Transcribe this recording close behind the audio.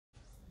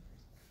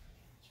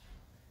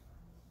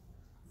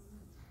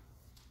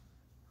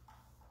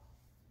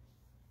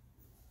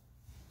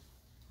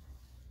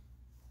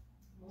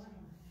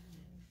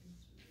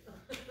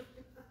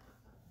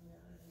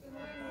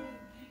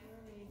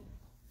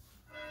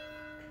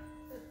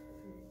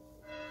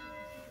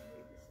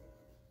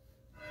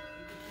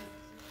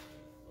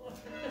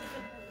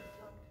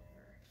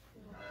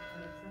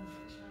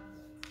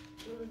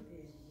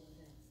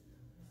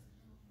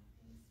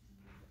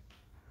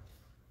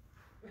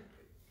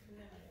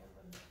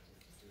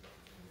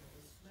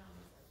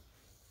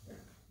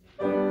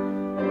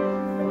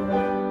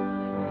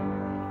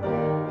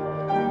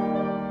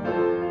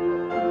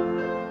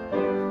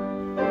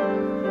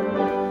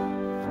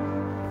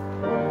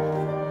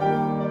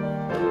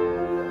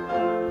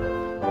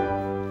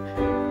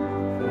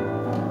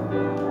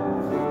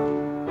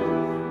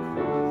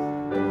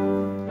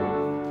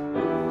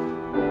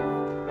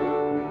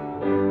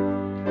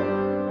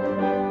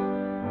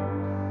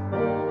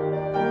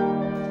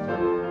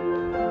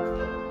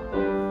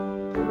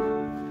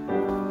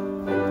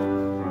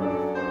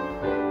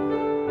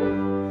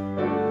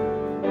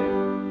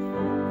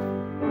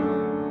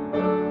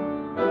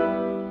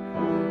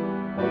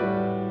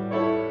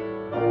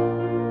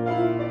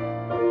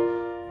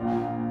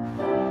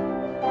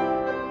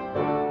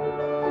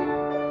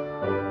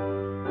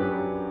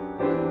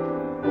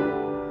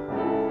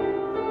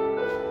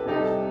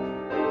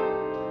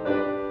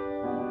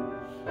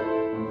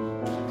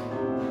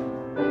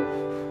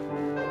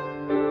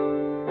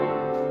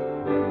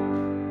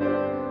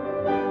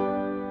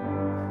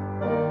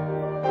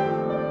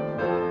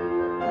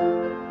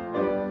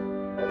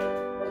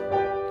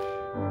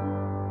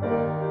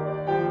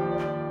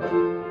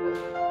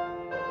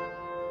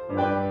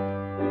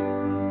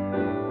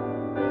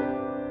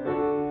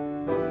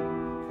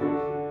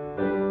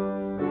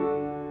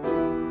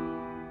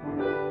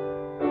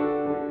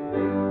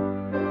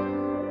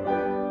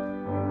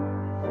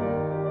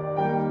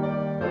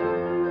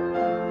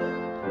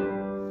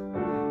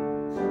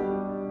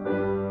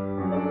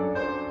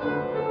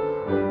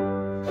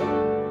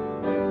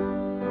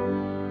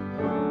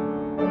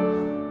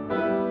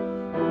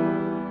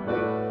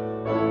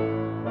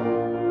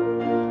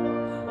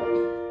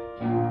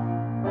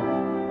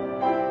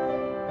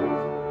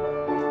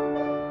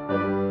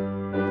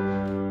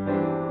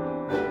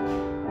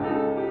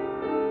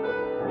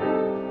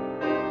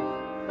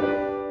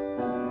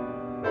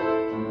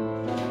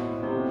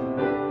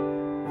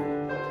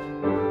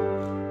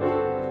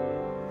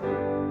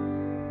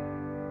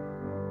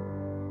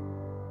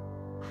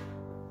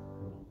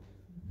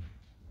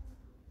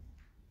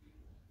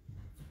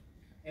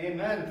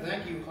Amen.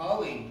 Thank you,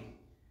 Holly.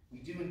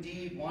 We do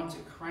indeed want to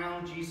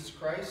crown Jesus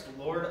Christ,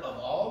 Lord of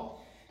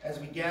all, as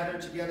we gather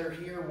together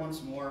here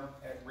once more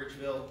at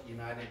Richville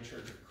United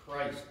Church of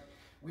Christ.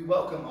 We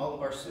welcome all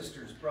of our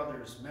sisters,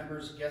 brothers,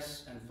 members,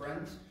 guests, and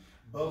friends,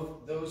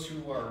 both those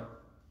who are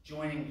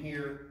joining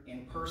here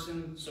in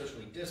person,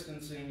 socially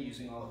distancing,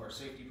 using all of our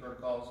safety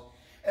protocols,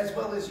 as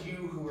well as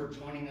you who are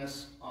joining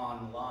us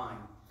online.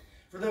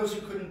 For those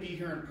who couldn't be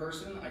here in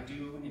person, I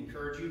do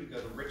encourage you to go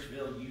to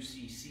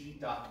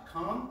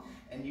richvilleucc.com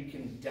and you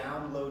can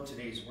download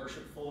today's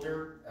worship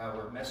folder,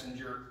 our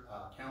messenger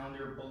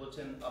calendar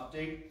bulletin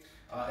update,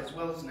 as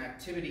well as an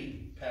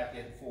activity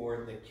packet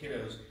for the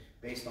kiddos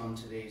based on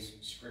today's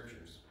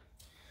scriptures.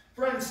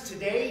 Friends,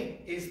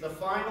 today is the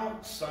final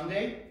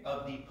Sunday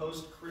of the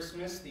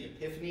post-Christmas, the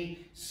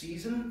Epiphany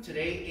season.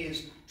 Today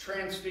is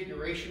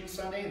Transfiguration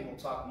Sunday, and we'll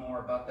talk more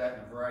about that in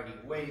a variety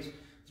of ways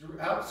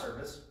throughout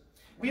service.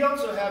 We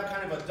also have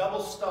kind of a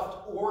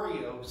double-stuffed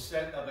Oreo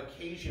set of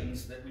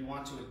occasions that we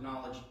want to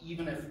acknowledge,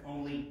 even if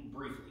only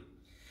briefly.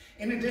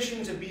 In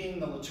addition to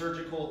being the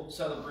liturgical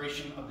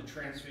celebration of the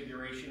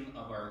Transfiguration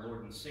of our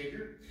Lord and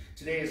Savior,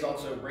 today is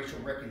also Racial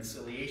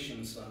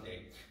Reconciliation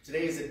Sunday.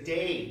 Today is a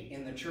day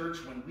in the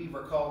church when we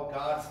recall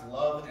God's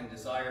love and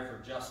desire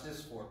for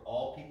justice for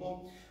all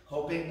people,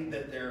 hoping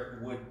that there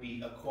would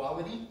be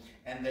equality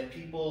and that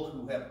people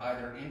who have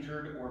either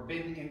injured or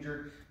been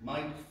injured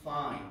might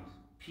find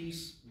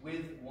peace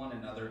with one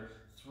another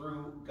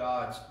through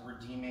God's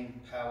redeeming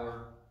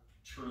power,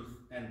 truth,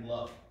 and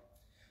love.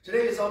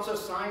 Today is also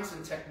Science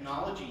and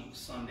Technology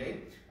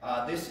Sunday.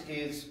 This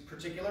is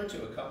particular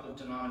to a couple of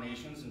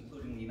denominations,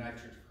 including the United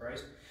Church of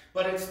Christ,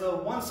 but it's the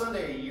one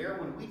Sunday a year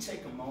when we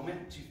take a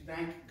moment to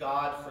thank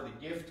God for the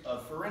gift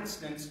of, for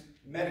instance,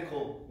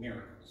 medical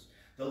miracles.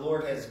 The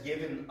Lord has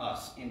given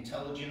us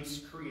intelligence,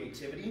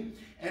 creativity,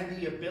 and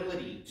the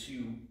ability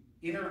to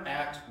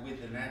interact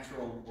with the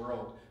natural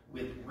world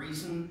with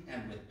reason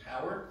and with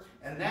power,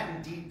 and that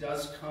indeed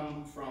does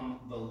come from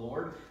the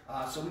Lord.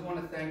 So we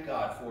want to thank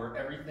God for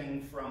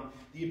everything from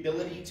the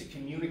ability to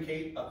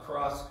communicate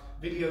across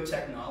video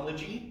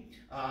technology,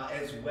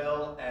 as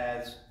well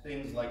as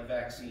things like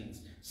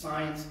vaccines.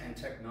 Science and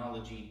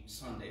Technology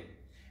Sunday.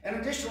 And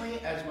additionally,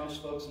 as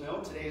most folks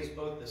know, today is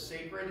both the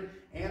sacred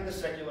and the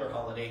secular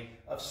holiday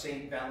of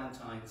St.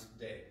 Valentine's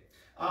Day.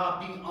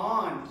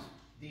 Beyond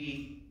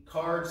the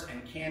cards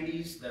and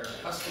candies that are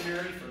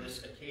customary for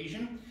this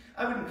occasion,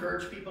 I would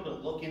encourage people to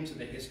look into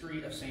the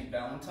history of St.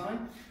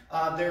 Valentine.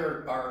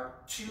 There are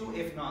two,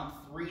 if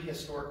not three,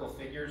 historical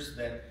figures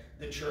that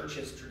the church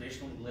has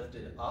traditionally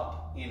lifted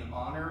up in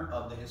honor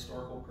of the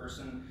historical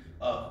person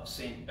of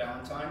St.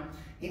 Valentine.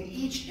 In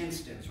each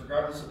instance,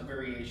 regardless of the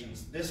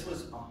variations, this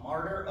was a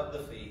martyr of the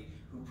faith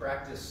who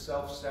practiced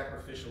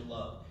self-sacrificial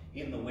love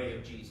in the way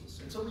of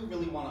Jesus. And so we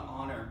really want to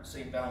honor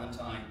St.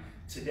 Valentine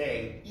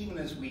today, even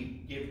as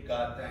we give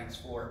God thanks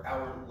for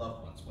our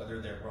loved ones,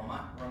 whether they're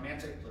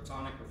romantic,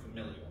 platonic, or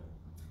familial.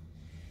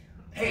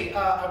 Hey,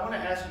 I want to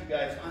ask you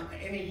guys,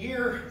 in a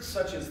year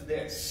such as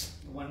this,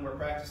 when we're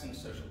practicing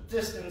social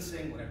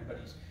distancing, when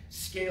everybody's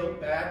scaled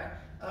back,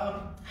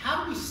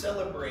 how do we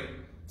celebrate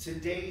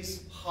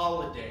today's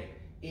holiday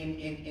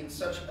in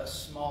such a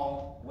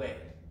small way?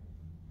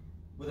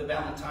 With a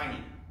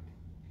Valentine.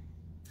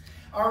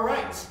 All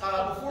right,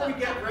 before we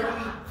get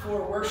ready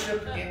for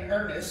worship in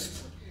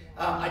earnest,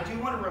 I do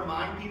want to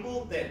remind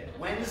people that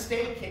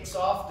Wednesday kicks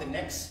off the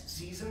next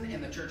season in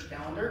the church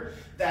calendar.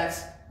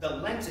 That's the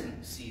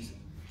Lenten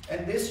season.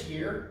 And this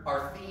year,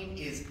 our theme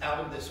is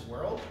Out of This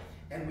World,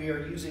 and we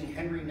are using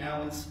Henry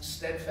Nouwen's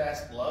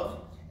Steadfast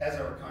Love as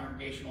our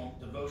congregational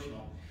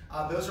devotional.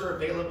 Those are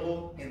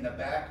available in the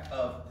back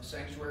of the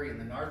sanctuary in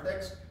the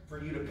narthex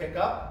for you to pick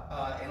up,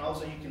 and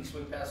also you can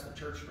swing past the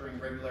church during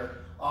regular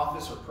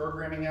office or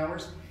programming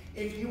hours.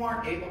 If you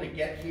aren't able to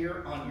get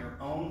here on your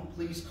own,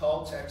 please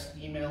call, text,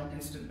 email,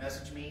 instant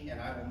message me,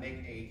 and I will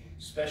make a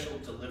special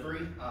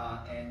delivery,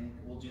 and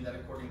we'll do that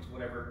according to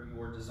whatever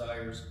your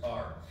desires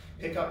are.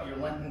 Pick up your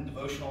Lenten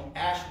devotional.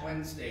 Ash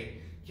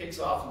Wednesday kicks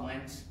off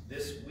Lent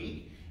this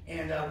week,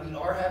 and we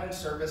are having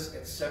service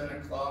at 7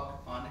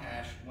 o'clock on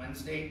Ash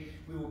Wednesday.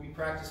 We will be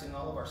practicing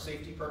all of our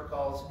safety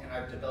protocols, and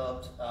I've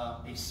developed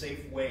a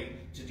safe way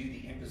to do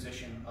the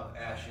imposition of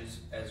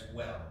ashes as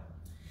well.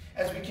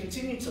 As we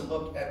continue to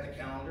look at the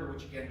calendar,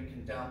 which again you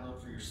can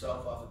download for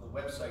yourself off of the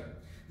website,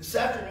 this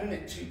afternoon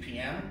at 2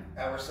 p.m.,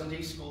 our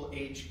Sunday school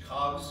age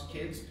COGS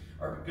kids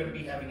are going to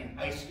be having an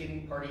ice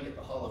skating party at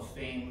the Hall of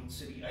Fame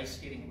City Ice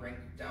Skating Rink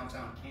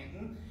downtown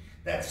Canton.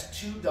 That's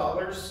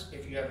 $2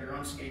 if you have your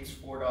own skates,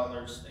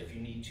 $4 if you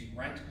need to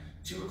rent.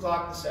 2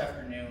 o'clock this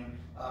afternoon,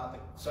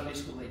 the Sunday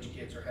school age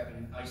kids are having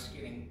an ice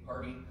skating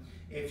party.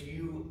 If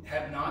you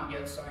have not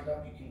yet signed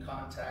up, you can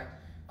contact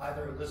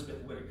either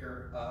Elizabeth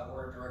Whitaker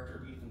or our Director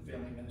of Youth and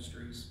Family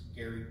Ministries,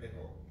 Gary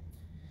Bickle.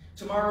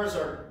 Tomorrow is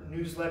our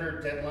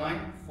newsletter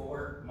deadline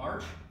for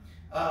March.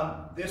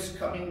 This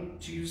coming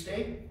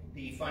Tuesday,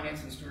 the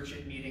Finance and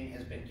Stewardship meeting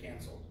has been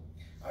canceled.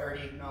 I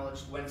already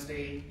acknowledged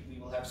Wednesday we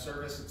will have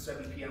service at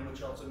 7 p.m.,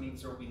 which also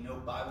means there will be no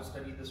Bible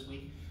study this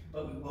week,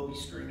 but we will be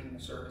streaming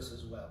the service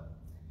as well.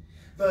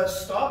 The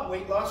Stop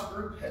Weight Loss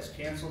group has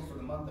canceled for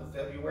the month of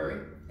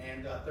February,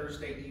 and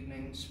Thursday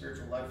evening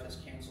Spiritual Life has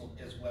canceled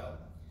as well.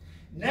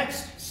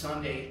 Next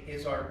Sunday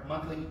is our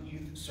monthly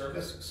youth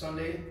service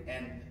Sunday,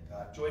 and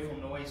Joyful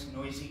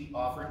Noisy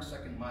offering,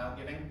 second mile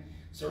giving.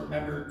 So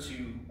remember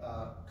to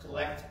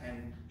collect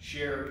and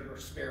share your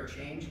spare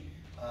change.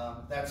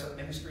 That's a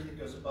ministry that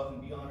goes above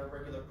and beyond our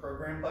regular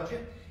program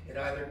budget. It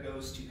either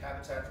goes to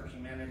Habitat for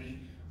Humanity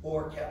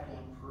or capital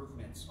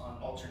improvements on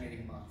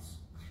alternating months.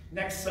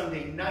 Next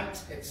Sunday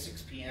night at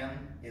 6 p.m.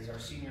 is our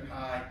senior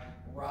high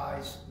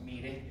Rise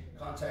meeting.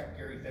 Contact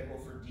Gary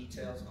Bickle for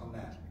details on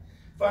that.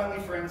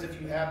 Finally, friends, if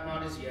you have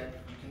not as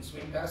yet, you can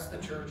swing past the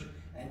church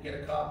and get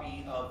a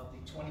copy of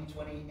the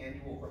 2020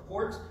 annual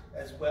report,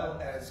 as well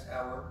as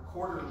our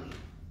quarterly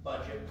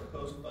budget,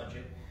 proposed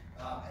budget,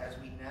 as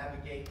we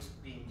navigate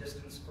being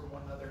distanced from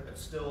one another, but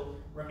still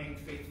remain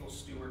faithful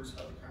stewards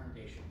of the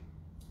congregation.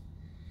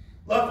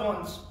 Loved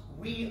ones,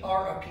 we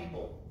are a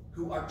people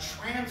who are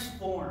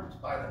transformed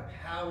by the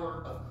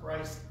power of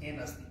Christ in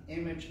us, the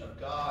image of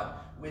God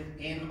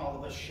within all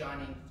of us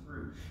shining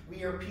through.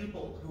 We are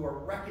people who are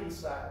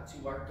reconciled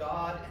to our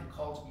God and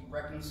called to be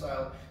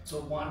reconciled to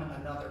one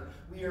another.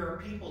 We are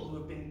a people who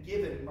have been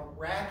given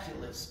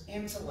miraculous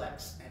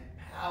intellects and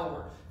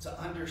power to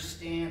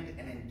understand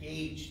and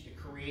engage the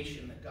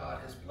creation that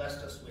God has blessed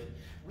us with.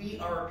 We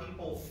are a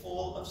people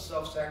full of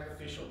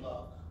self-sacrificial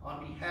love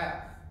on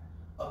behalf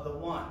of the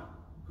one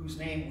whose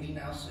name we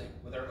now sing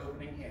with our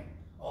opening hymn,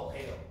 All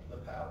Hail the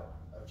Power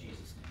of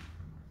Jesus' name.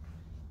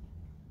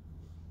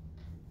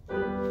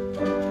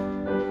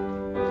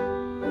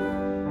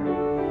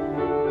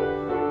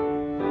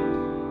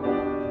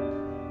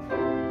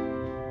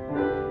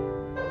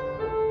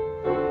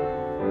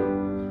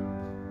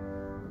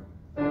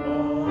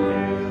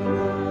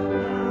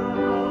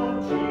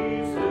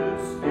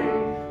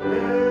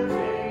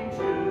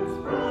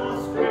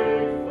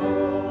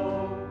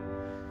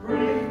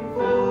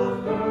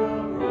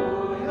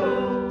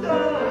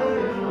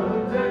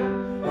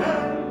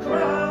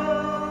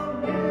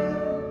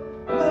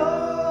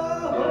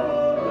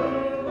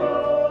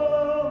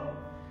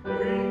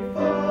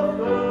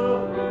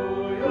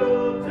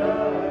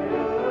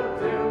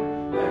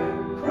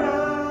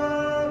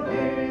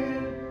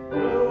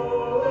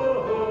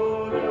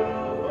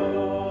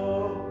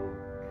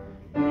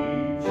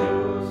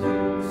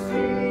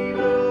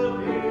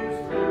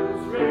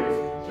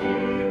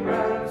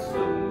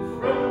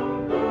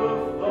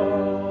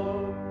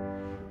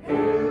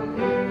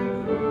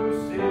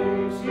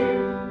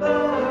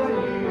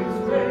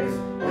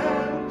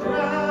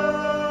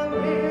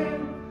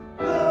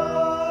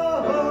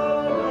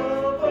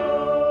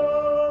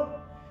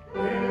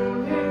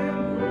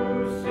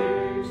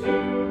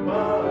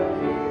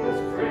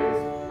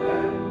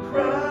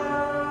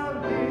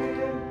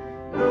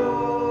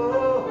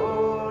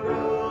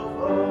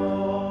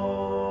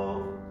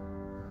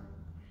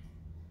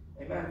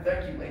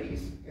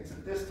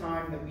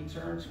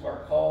 Turn to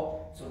our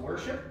call to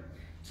worship.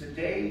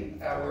 Today,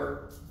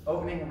 our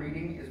opening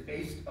reading is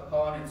based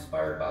upon,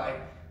 inspired by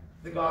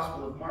the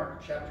Gospel of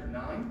Mark, chapter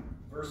 9,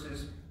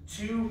 verses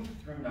 2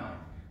 through 9.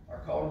 Our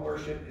call to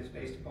worship is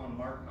based upon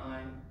Mark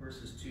 9,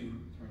 verses 2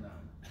 through 9.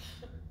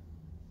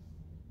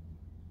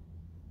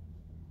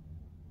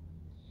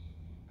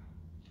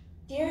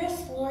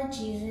 Dearest Lord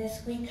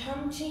Jesus, we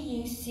come to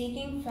you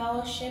seeking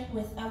fellowship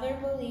with other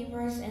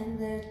believers in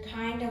the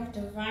kind of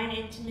divine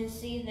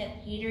intimacy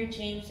that Peter,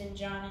 James, and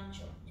John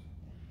enjoyed.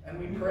 And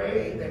we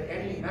pray that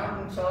any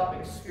mountaintop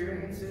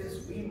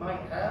experiences we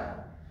might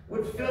have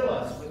would fill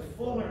us with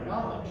fuller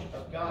knowledge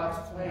of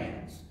God's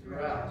plans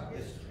throughout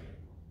history.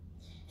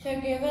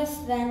 Forgive us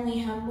then, we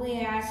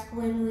humbly ask,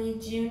 when we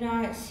do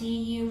not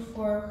see you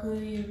for who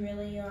you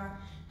really are.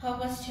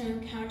 Help us to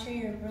encounter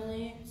your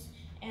brilliance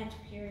and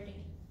purity.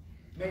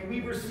 May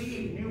we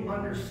receive new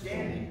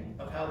understanding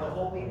of how the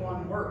Holy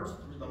One works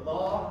through the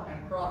law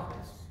and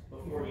prophets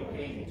before he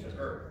came to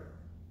earth.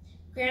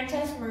 Grant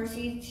us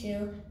mercy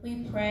too,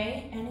 we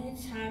pray,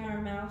 anytime our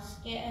mouths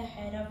get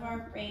ahead of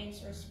our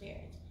brains or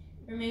spirits.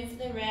 Remove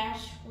the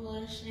rash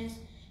foolishness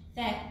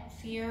that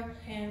fear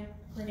can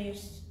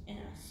produce in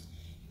us.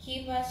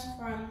 Keep us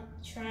from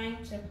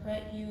trying to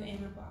put you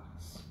in a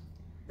box.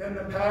 Then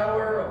the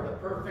power of the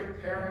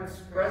perfect parent's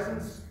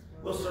presence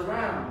will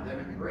surround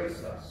and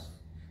embrace us.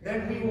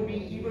 Then we will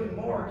be even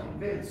more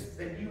convinced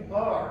that you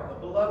are the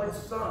beloved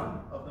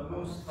Son of the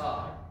Most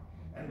High,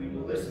 and we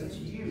will listen to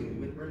you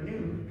with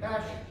renewed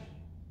passion.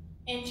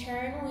 In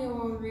turn, we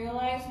will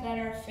realize that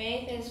our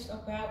faith is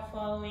about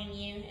following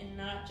you and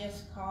not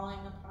just calling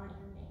upon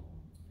your name.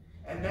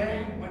 And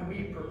then, when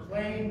we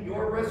proclaim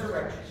your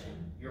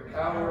resurrection, your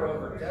power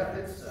over death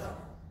itself,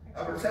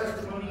 our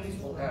testimonies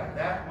will have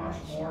that much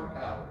more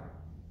power.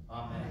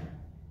 Amen.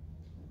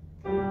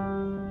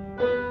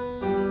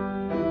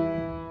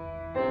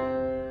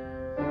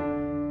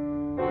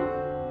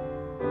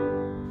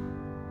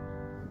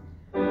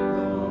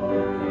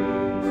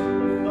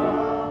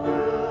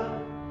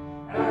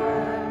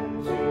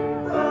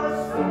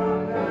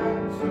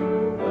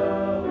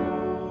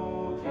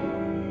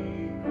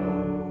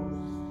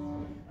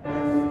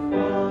 As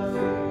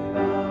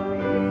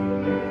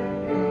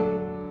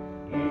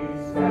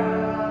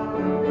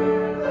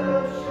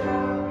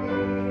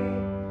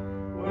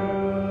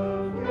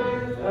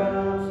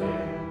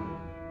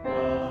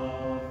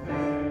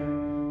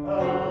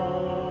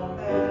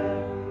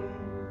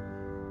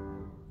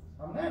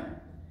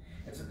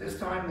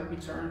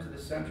turn to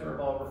the center of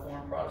all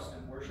Reformed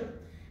Protestant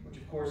worship, which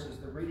of course is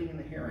the reading and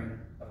the hearing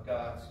of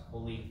God's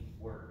holy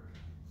word.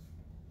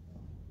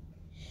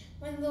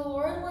 When the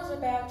Lord was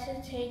about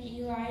to take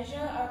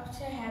Elijah up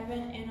to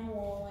heaven in a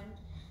whirlwind,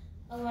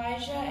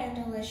 Elijah and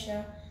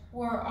Elisha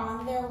were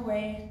on their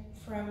way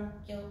from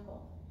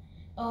Gilgal.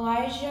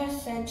 Elijah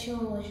said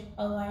to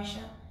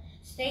Elisha,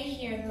 "Stay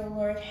here, the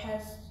Lord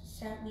has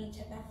sent me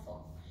to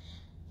Bethel."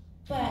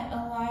 But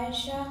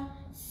Elijah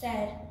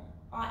said,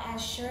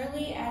 "As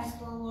surely as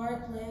the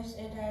Lord lives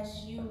and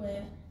as you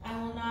live, I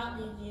will not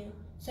leave you."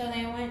 So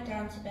they went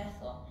down to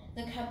Bethel.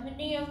 The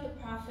company of the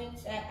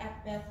prophets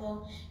at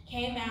Bethel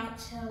came out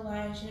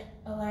to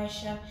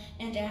Elisha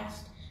and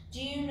asked,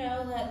 "Do you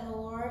know that the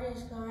Lord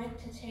is going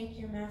to take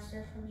your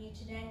master from you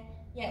today?"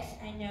 "Yes,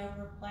 I know,"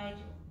 replied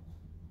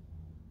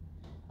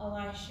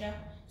Elisha,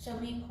 "so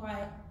be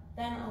quiet."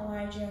 Then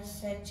Elijah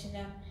said to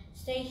them,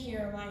 "Stay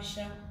here,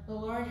 Elisha. The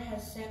Lord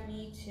has sent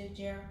me to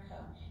Jericho."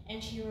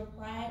 And he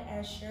replied,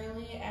 "As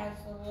surely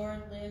as the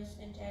Lord lives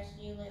and as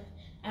you live,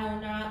 I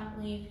will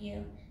not leave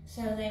you."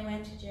 So they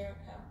went to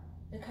Jericho.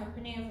 The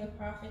company of the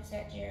prophets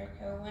at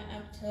Jericho went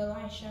up to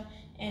Elisha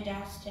and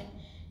asked him,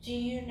 "Do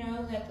you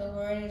know that the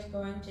Lord is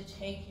going to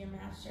take your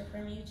master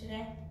from you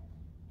today?"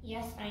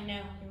 "Yes, I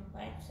know," he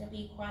replied, "so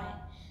be quiet."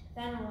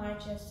 Then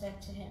Elijah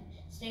said to him,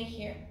 "Stay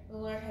here. The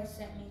Lord has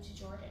sent me to the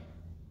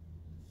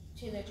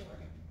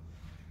Jordan."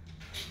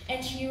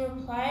 And he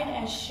replied,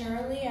 "As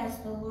surely as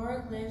the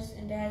Lord lives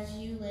and as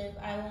you live,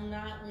 I will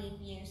not leave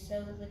you."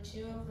 So the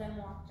two of them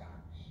walked on.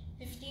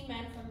 50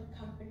 men from the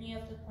company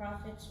of the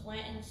prophets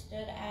went and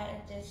stood at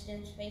a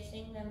distance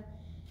facing the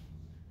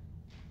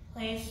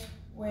place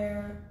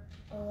where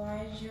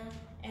Elijah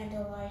and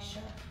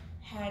Elisha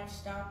had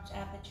stopped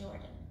at the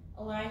Jordan.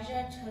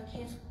 Elijah took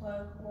his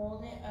cloak,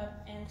 rolled it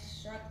up, and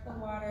struck the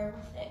water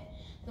with it.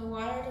 The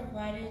water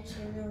divided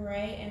to the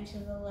right and to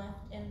the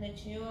left, and the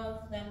two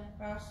of them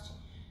crossed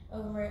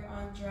over it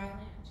on dry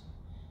land.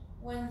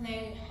 When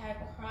they had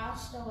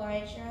crossed,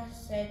 Elijah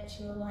said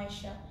to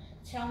Elisha,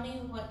 "Tell me,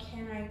 what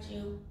can I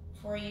do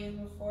for you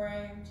before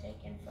I am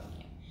taken from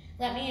you?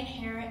 Let me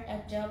inherit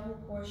a double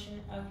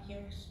portion of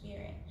your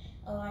spirit."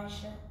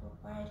 Elisha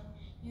replied,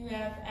 "You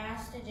have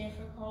asked a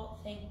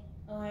difficult thing."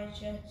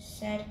 Elijah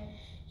said,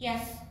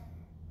 "Yes,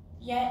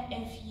 yet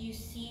if you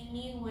see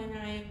me when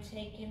I am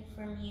taken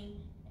from you,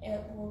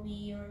 it will be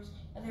yours.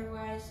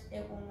 Otherwise,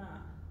 it will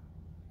not."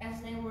 As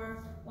they were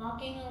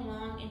walking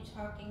along and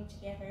talking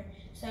together,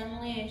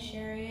 suddenly a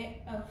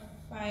chariot of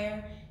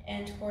fire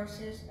and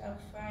horses of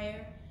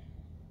fire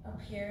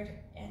appeared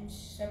and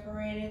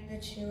separated the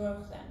two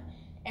of them.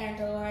 And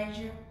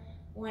Elijah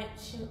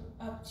went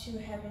up to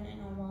heaven in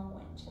a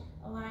whirlwind.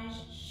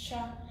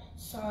 Elisha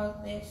saw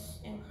this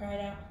and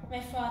cried out, my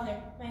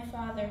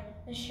father,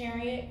 the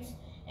chariots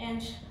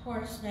and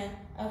horsemen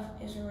of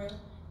Israel."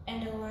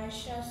 And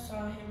Elisha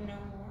saw him no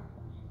more.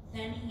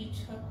 Then he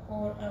took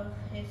hold of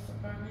his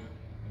garment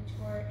and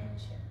tore it in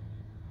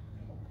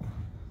two.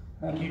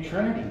 Thank you,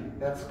 Trinity.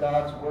 That's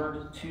God's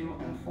word to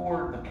and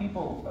for the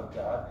people of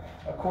God,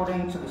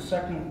 according to the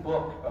second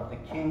book of the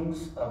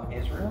Kings of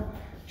Israel,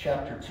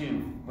 chapter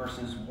 2,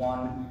 verses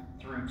 1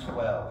 through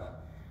 12.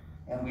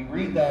 And we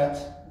read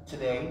that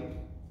today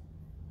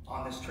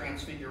on this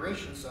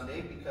Transfiguration Sunday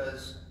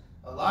because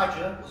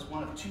Elijah was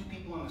one of two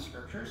people in the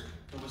scriptures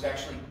who was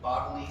actually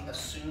bodily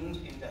assumed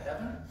into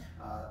heaven.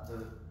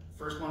 The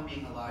first one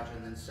being Elijah,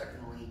 and then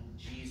secondly,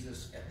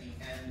 Jesus at the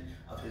end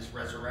of his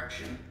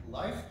resurrection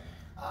life.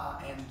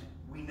 And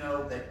we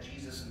know that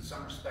Jesus, in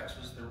some respects,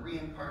 was the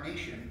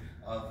reincarnation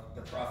of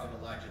the prophet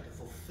Elijah, the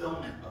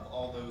fulfillment of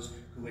all those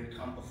who had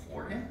come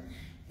before him.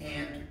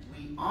 And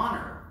we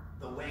honor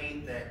the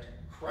way that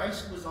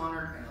Christ was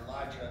honored and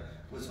Elijah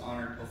was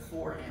honored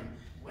before him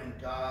when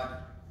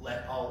God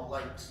let all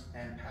light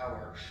and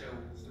power show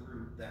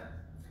through them.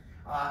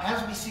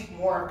 As we seek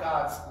more of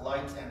God's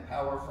light and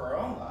power for our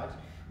own lives,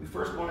 we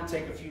first want to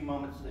take a few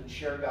moments and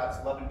share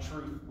God's love and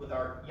truth with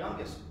our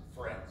youngest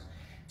friends.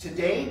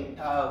 Today,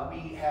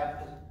 we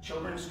have a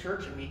children's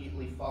church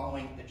immediately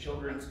following the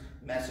children's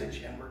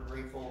message, and we're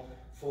grateful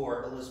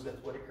for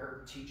Elizabeth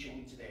Whitaker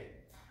teaching today.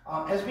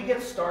 As we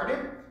get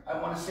started, I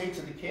want to say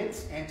to the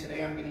kids, and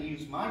today I'm going to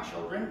use my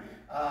children,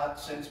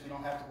 since we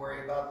don't have to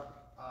worry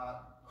about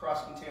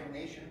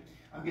cross-contamination,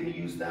 I'm going to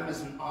use them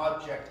as an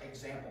object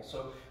example.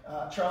 So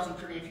Charles and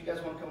Trinity, if you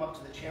guys want to come up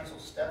to the chancel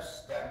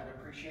steps, Dad would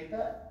appreciate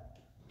that.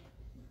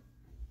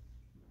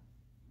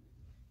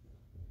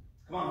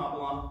 Come on, hop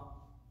along.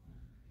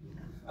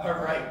 All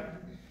right.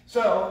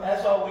 So,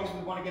 as always,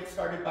 we want to get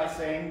started by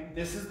saying,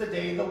 this is the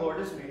day the Lord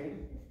has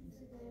made.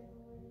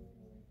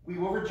 We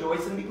will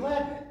rejoice and be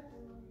glad in it.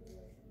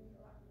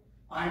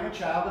 I am a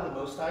child of the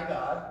Most High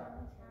God,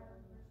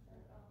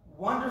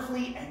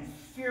 wonderfully and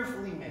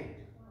fearfully made.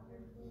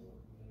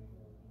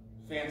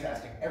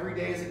 Fantastic. Every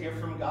day is a gift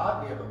from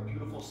God. We have a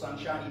beautiful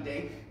sunshiny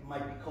day. It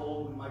might be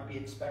cold. We might be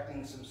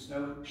expecting some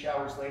snow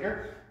showers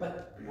later.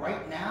 But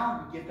right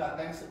now, we give God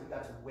thanks that we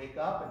got to wake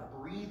up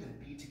and breathe and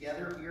be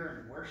together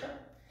here in worship.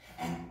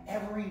 And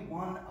every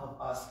one of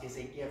us is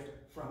a gift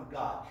from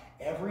God.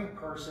 Every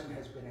person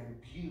has been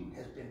imbued,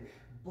 has been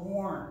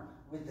born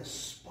with the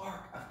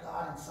spark of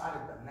God inside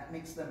of them. That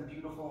makes them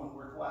beautiful and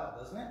worthwhile,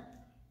 doesn't it?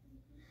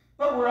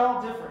 But we're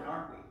all different,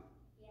 aren't we?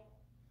 Yeah.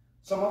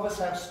 Some of us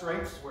have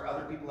strengths where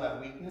other people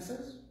have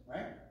weaknesses,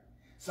 right?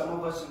 Some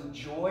of us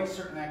enjoy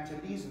certain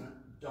activities and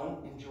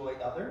don't enjoy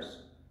others.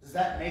 Does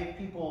that make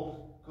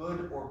people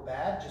good or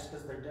bad just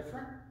because they're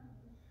different?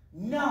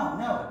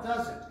 No, it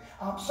doesn't.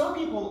 Some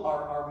people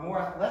are more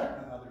athletic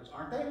than others,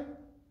 aren't they?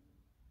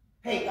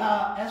 Hey,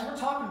 as we're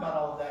talking about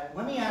all of that,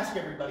 let me ask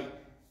everybody,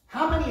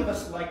 how many of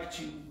us like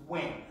to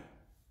win?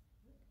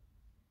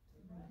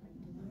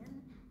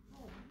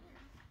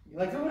 You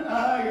like to win?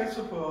 I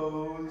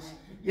suppose.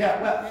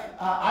 Yeah, well,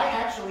 I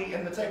actually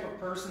am the type of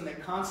person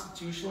that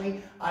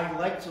constitutionally, I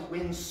like to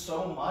win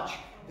so much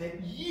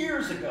that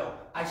years ago,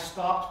 I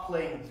stopped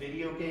playing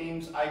video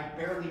games. I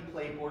barely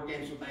play board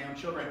games with my own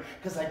children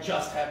because I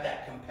just have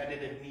that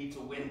competitive need to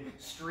win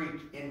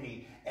streak in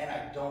me, and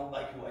I don't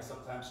like who I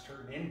sometimes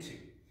turn into.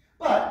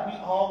 But we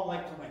all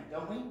like to win,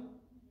 don't we?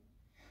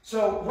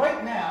 So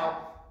right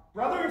now,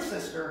 brother and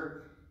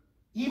sister,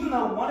 even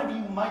though one of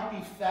you might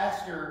be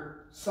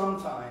faster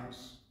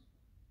sometimes,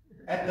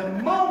 at the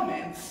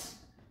moment,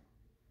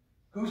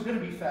 who's going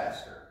to be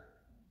faster?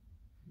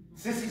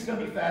 Sissy's going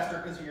to be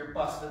faster because of your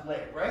busted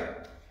leg,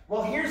 right?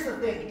 Well, here's the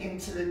thing. In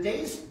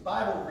today's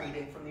Bible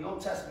reading from the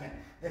Old Testament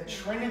that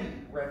Trinity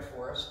read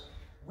for us,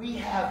 we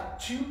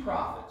have two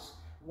prophets.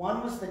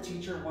 One was the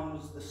teacher, one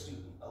was the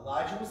student.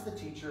 Elijah was the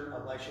teacher,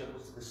 Elisha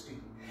was the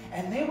student.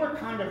 And they were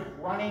kind of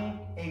running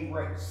a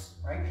race,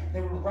 right?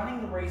 They were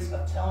running the race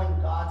of telling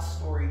God's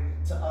story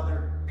to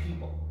other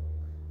people.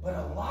 But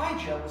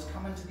Elijah was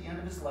coming to the end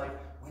of his life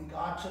when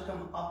God took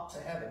him up to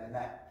heaven in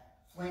that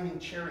flaming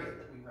chariot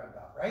that we read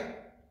about, right?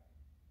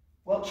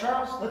 Well,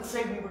 Charles, let's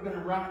say we were going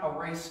to run a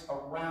race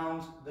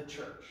around the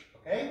church,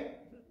 okay?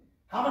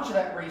 How much of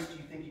that race do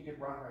you think you could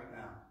run right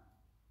now?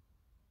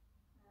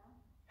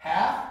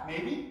 Half,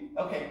 maybe?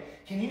 Okay,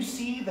 can you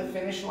see the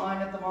finish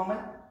line at the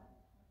moment?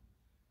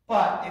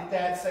 But if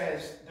Dad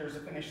says there's a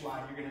finish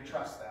line, you're going to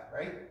trust that,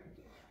 right?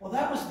 Well,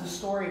 that was the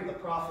story of the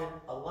prophet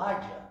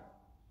Elijah.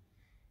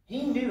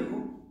 He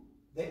knew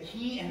that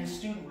he and his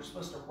student were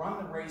supposed to run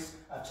the race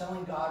of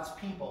telling God's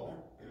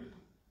people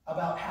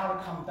about how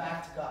to come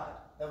back to God.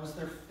 That was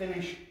their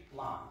finish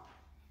line.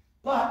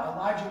 But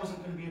Elijah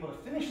wasn't going to be able to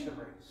finish the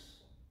race.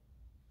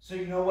 So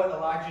you know what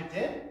Elijah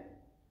did?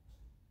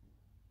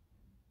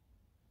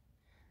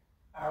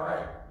 All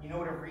right, you know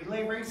what a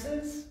relay race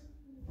is?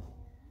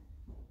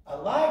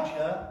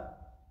 Elijah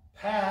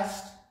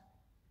passed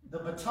the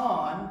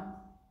baton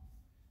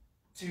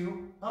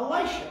to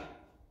Elisha.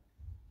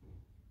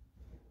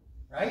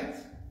 Right?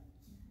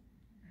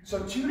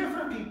 So two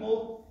different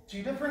people,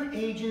 two different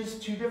ages,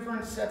 two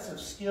different sets of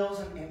skills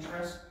and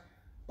interests,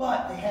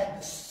 but they had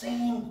the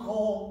same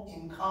goal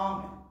in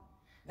common.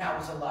 Now,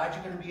 was Elijah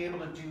going to be able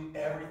to do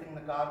everything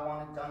that God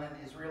wanted done in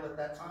Israel at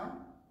that time?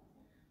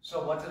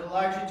 So what did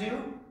Elijah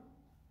do?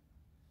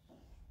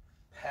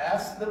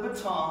 Pass the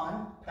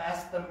baton,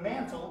 pass the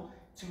mantle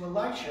to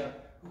Elisha,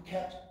 who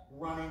kept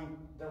running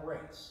the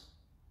race.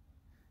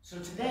 So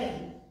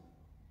today,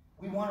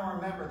 we want to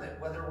remember that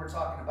whether we're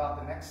talking about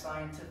the next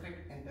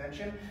scientific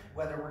invention,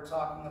 whether we're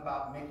talking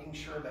about making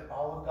sure that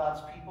all of God's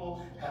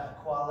people have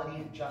equality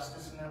and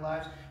justice in their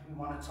lives, we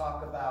want to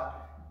talk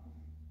about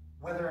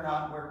whether or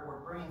not we're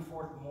bringing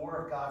forth more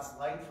of God's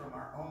light from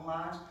our own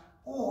lives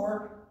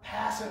or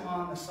passing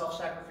on the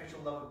self-sacrificial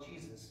love of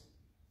Jesus.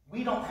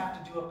 We don't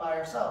have to do it by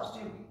ourselves,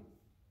 do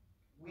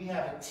we? We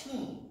have a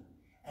team,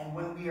 and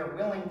when we are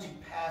willing to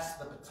pass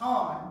the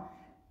baton,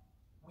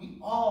 we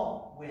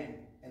all win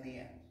in the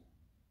end.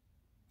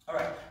 All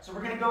right, so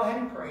we're going to go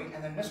ahead and pray,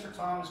 and then Mr.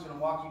 Tom is going to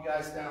walk you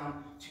guys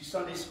down to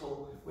Sunday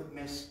school with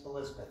Miss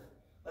Elizabeth.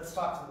 Let's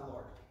talk to the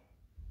Lord.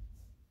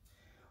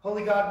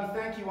 Holy God, we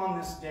thank you on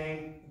this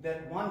day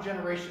that one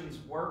generation's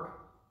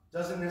work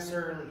doesn't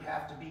necessarily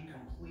have to be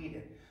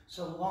completed,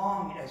 so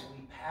long as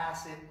we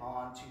pass it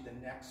on to the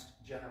next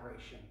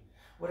generation.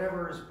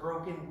 Whatever is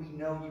broken, we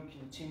know you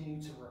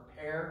continue to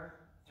repair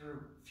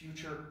through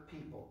future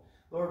people.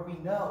 Lord,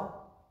 we know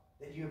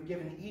that you have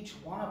given each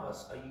one of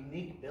us a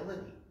unique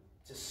ability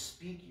to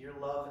speak your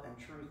love and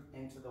truth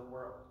into the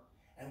world.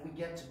 And we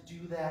get to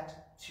do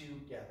that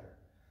together.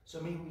 So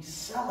may we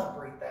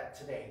celebrate that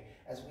today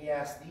as we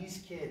ask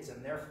these kids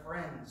and their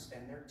friends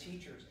and their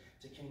teachers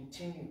to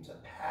continue to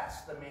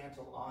pass the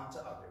mantle on to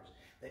others,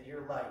 that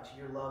your light,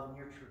 your love, and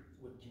your truth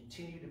would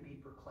continue to be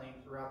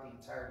proclaimed throughout the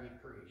entirety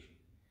of creation.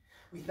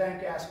 We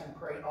thank, ask, and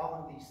pray all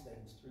of these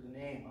things through the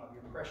name of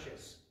your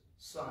precious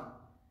Son,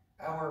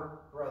 our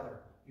brother,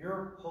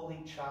 your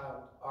holy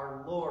child,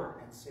 our Lord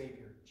and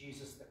Savior,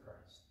 Jesus the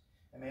Christ.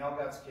 And may all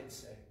God's kids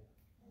say,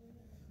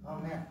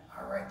 Amen.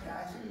 All right,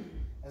 guys.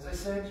 As I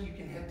said, you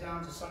can head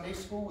down to Sunday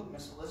school with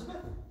Miss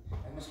Elizabeth,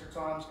 and Mr.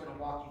 Tom's going to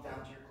walk you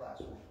down to your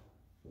classroom.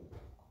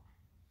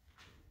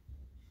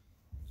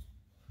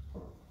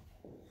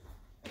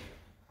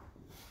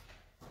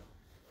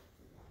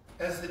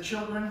 As the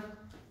children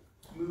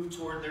move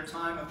toward their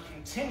time of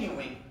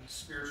continuing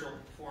spiritual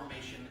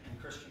formation and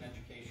Christian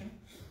education,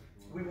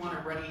 we want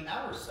to ready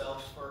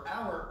ourselves for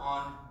our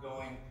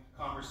ongoing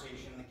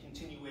conversation, the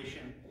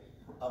continuation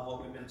of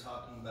what we've been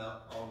talking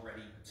about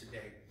already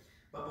today.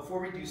 But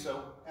before we do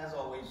so, as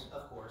always,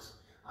 of course,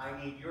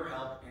 I need your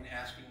help in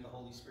asking the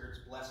Holy Spirit's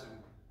blessing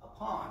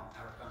upon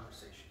our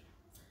conversation.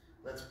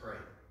 Let's pray.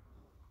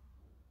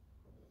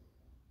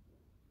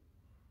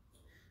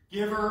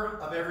 Giver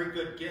of every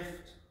good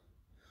gift,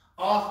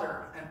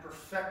 author and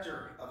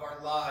perfecter of our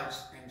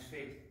lives and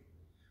faith,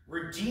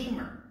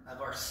 redeemer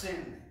of our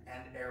sin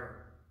and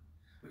error,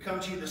 we come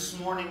to you this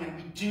morning and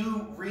we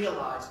do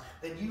realize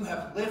that you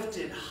have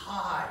lifted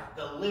high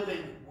the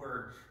living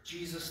Word,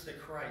 Jesus the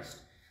Christ,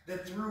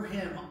 that through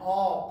him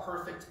all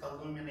perfect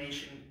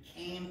illumination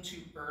came to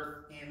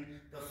earth in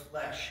the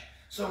flesh,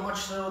 so much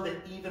so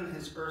that even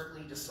his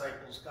earthly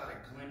disciples got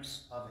a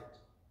glimpse of it.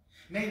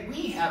 May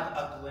we have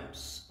a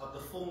glimpse of the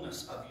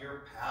fullness of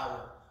your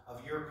power,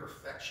 of your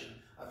perfection,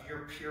 of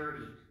your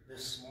purity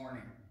this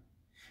morning.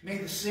 May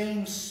the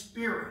same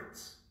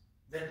Spirit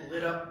that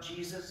lit up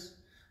Jesus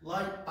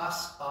light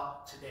us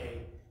up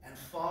today and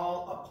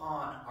fall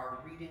upon our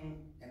reading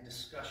and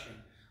discussion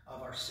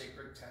of our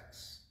sacred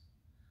texts.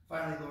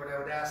 Finally, Lord, I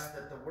would ask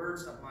that the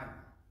words of my mouth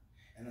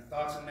and the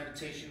thoughts and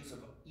meditations of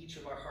each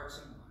of our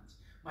hearts and minds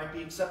might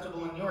be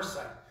acceptable in your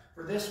sight.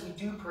 For this we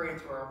do pray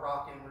through our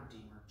rock and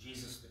redeemer,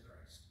 Jesus the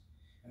Christ.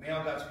 And may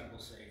all God's people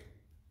say,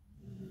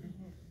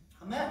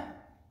 Amen.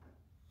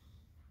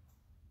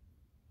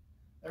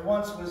 There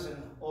once was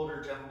an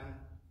older gentleman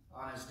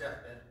on his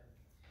deathbed,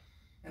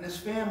 and his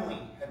family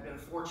had been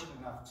fortunate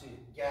enough to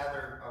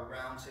gather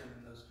around him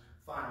in those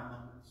final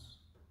moments.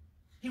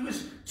 He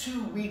was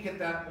too weak at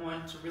that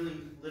point to really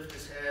lift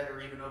his head or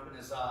even open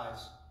his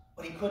eyes,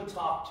 but he could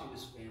talk to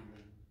his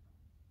family.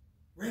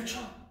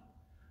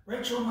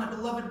 Rachel, my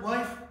beloved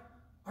wife,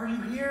 are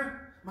you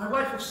here? My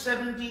wife of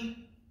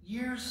 70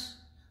 years,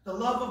 the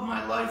love of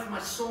my life, my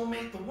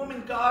soulmate, the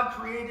woman God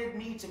created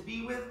me to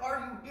be with,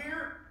 are you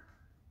here?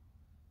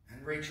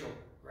 And Rachel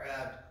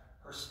grabbed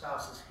her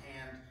spouse's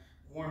hand,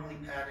 warmly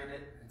patted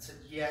it, and said,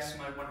 yes,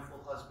 my wonderful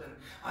husband,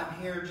 I'm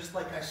here just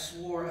like I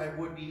swore I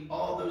would be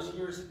all those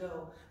years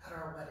ago at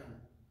our wedding.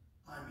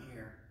 I'm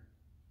here.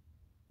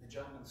 The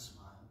gentleman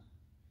smiled,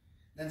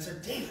 then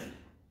said, David,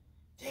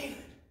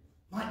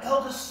 my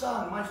eldest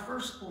son, my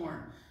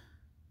firstborn,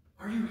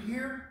 are you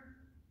here?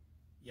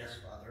 Yes,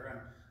 Father,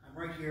 I'm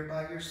right here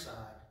by your side.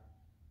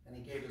 And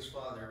he gave his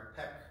father a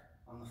peck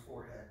on the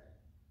forehead.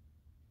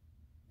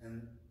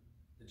 And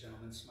the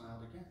gentleman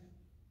smiled again.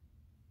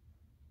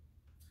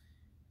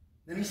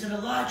 Then he said,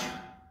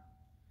 Elijah,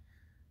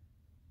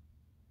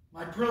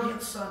 my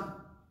brilliant son,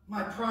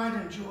 my pride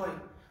and joy,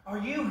 are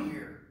you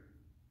here?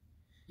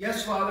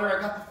 Yes, Father,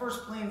 I got the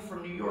first plane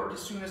from New York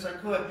as soon as I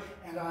could,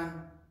 and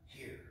I'm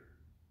here.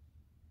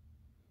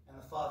 And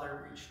the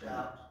father reached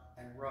out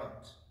and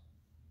rubbed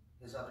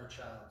his other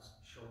child's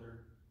shoulder.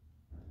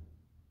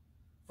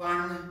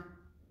 Finally,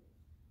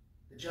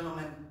 the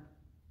gentleman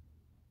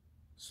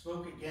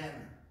spoke again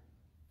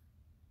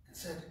and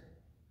said,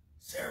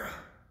 Sarah,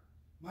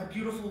 my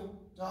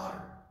beautiful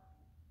daughter,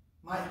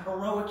 my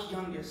heroic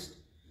youngest,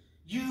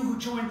 you who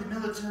joined the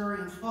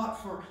military and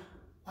fought for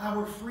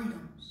our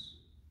freedoms,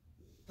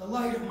 the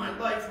light of my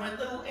life, my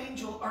little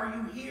angel, are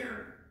you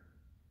here?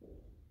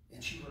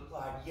 And she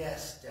replied,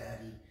 yes,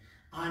 Daddy,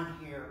 I'm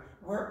here.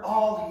 We're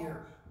all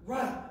here,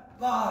 right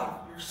by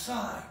your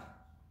side.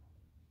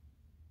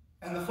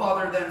 And the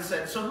father then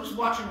said, so who's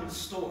watching the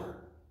store?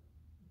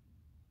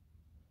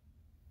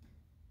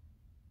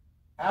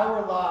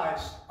 Our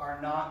lives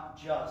are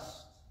not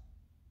just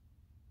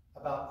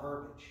about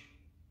verbiage.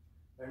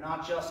 They're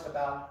not just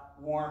about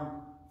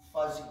warm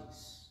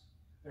fuzzies.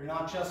 They're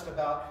not just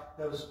about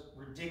those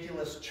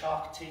ridiculous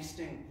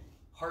chalk-tasting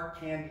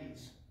heart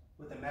candies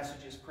with the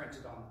messages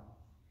printed on them.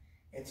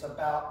 It's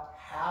about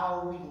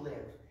how we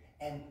live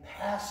and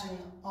passing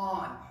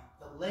on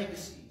the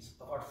legacies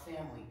of our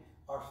family,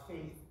 our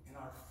faith, and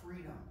our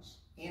freedoms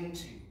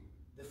into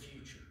the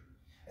future.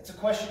 It's a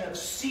question of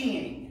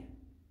seeing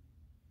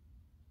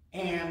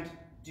and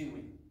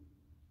doing.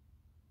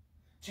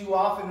 Too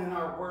often in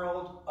our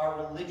world,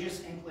 our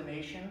religious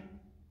inclination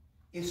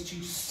is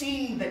to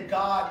see that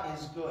God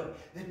is good,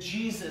 that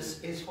Jesus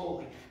is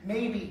holy,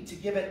 maybe to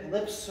give it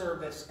lip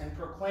service and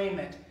proclaim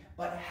it,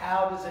 but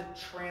how does it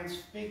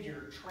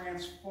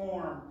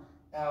transform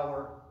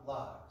our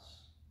lives?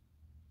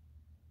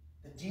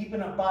 The deep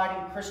and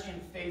abiding Christian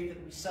faith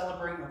that we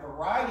celebrate in a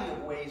variety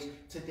of ways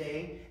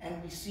today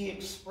and we see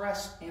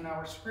expressed in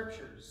our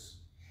scriptures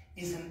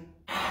is an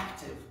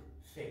active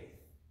faith,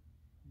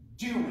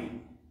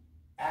 doing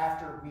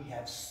after we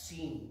have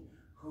seen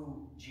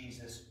who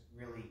Jesus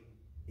really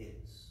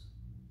is.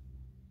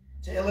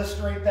 To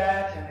illustrate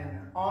that, and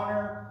in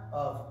honor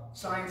of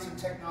Science and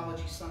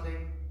Technology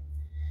Sunday,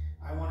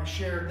 I want to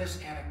share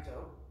this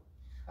anecdote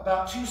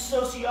about two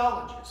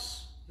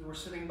sociologists who were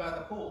sitting by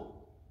the pool.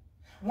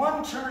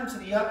 One turned to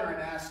the other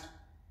and asked,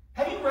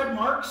 have you read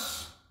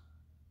Marx?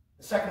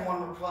 The second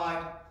one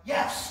replied,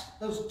 yes,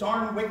 those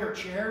darn wicker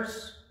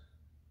chairs.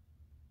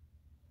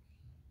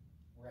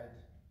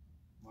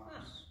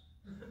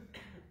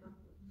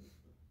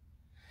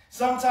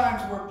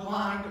 Sometimes we're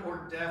blind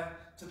or deaf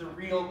to the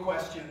real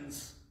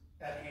questions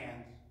at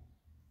hand,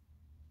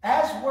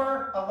 as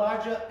were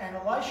Elijah and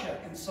Elisha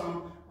in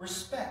some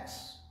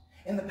respects.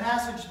 In the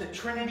passage that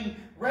Trinity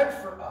read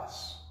for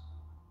us,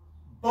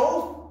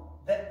 both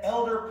the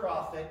elder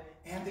prophet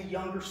and the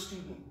younger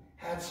student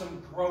had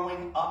some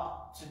growing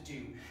up to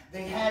do.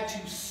 They had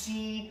to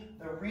see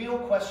the real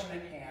question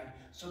at hand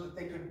so that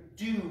they could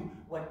do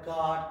what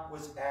God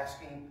was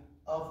asking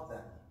of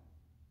them.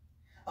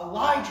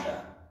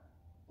 Elijah,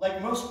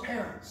 like most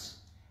parents,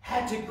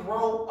 had to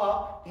grow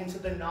up into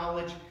the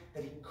knowledge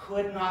that he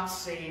could not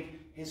save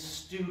his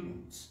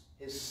student,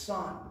 his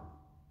son,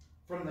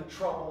 from the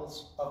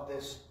troubles of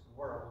this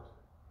world.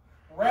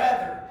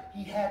 Rather,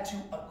 he had to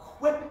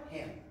equip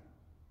him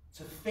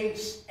to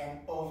face and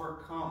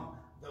overcome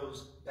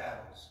those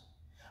battles.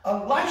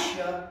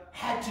 Elisha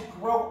had to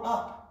grow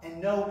up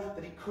and know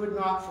that he could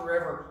not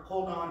forever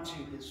hold on to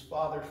his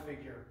father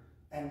figure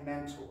and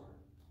mentor.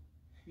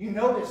 You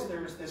notice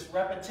there's this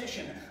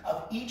repetition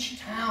of each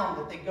town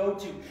that they go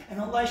to, and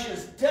Elisha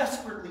is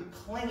desperately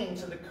clinging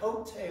to the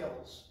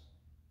coattails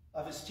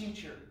of his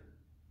teacher.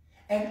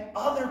 And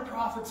other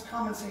prophets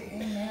come and say,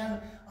 hey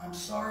man, I'm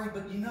sorry,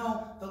 but you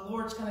know, the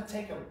Lord's going to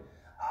take him.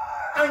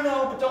 I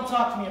know, but don't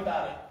talk to me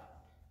about it.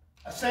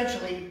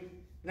 Essentially,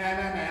 nah,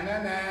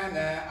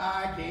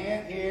 I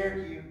can't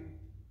hear you.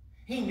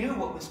 He knew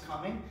what was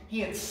coming. He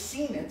had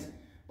seen it,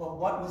 but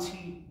what was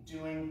he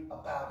doing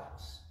about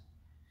it?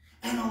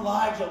 And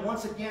Elijah,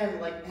 once again,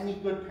 like any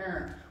good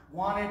parent,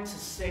 wanted to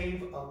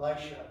save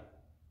Elisha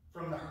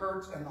from the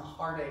hurt and the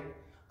heartache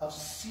of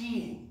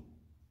seeing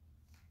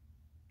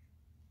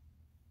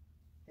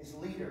his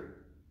leader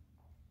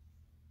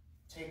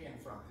taken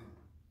from him.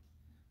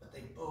 But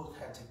they both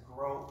had to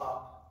grow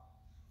up,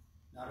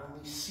 not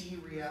only see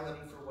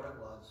reality for what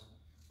it was,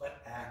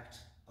 but act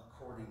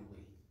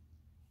accordingly.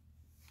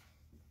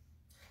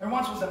 There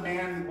once was a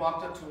man who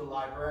walked up to a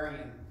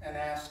librarian and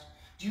asked,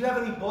 do you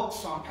have any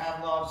books on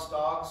Pavlov's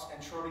dogs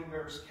and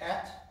Schrodinger's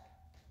cat?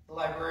 The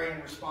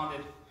librarian responded,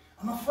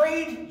 I'm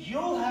afraid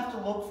you'll have to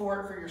look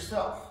for it for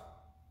yourself.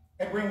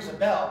 It rings a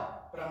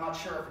bell, but I'm not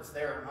sure if it's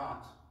there or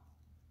not.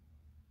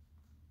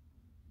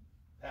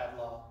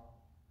 Pavlov,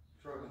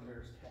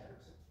 Schrodinger's cat.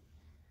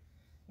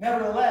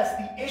 Nevertheless,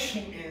 the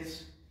issue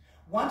is,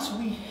 once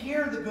we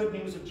hear the good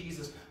news of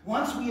Jesus,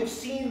 once we have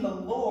seen the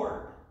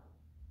Lord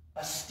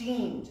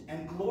esteemed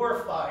and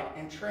glorified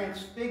and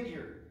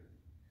transfigured,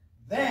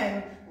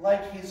 then,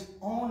 like his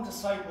own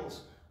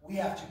disciples, we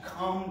have to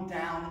come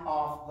down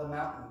off the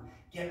mountain,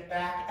 get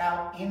back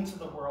out into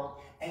the world,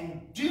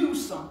 and do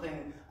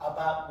something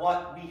about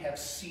what we have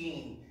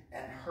seen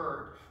and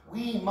heard.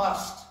 We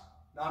must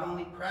not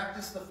only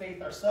practice the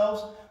faith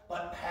ourselves,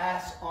 but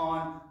pass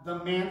on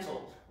the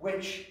mantle,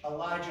 which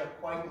Elijah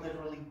quite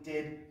literally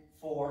did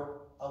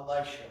for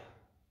Elisha.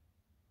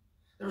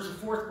 There was a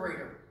fourth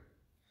grader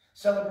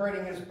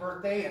celebrating his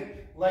birthday, and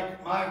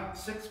like my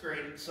 6th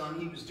grade son,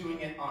 he was doing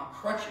it on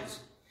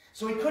crutches,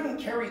 so he couldn't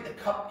carry the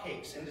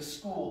cupcakes into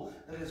school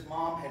that his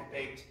mom had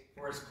baked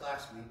for his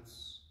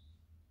classmates.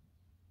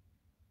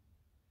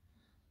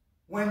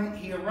 When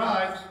he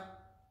arrived,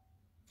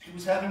 he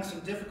was having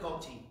some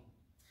difficulty,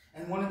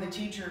 and one of the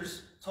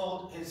teachers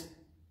told his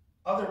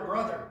other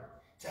brother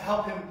to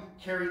help him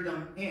carry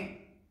them in.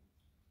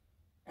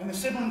 And the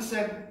sibling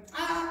said,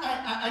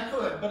 I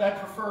could, but I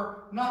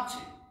prefer not to.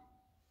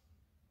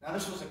 Now,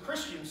 this was a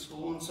Christian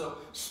school, and so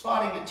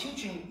spotting a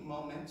teaching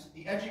moment,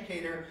 the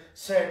educator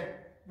said,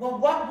 well,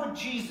 what would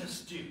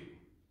Jesus do?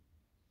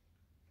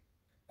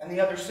 And the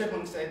other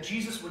sibling said,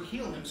 Jesus would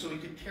heal him so he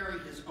could carry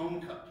his own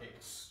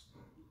cupcakes.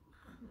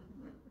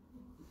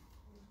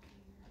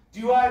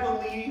 Do I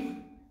believe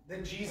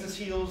that Jesus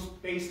heals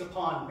based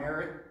upon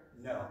merit?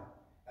 No.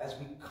 As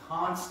we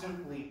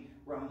constantly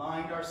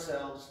remind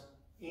ourselves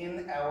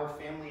in our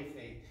family of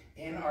faith,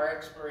 in our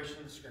exploration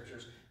of the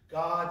scriptures,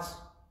 God's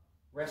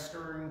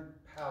restoring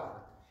power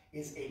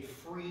is a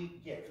free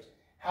gift.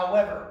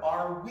 However,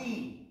 are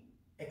we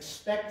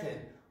expected,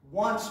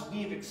 once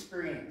we've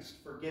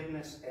experienced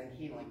forgiveness and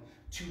healing,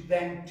 to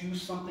then do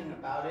something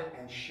about it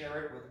and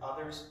share it with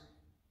others?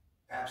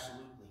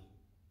 Absolutely.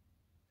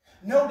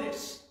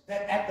 Notice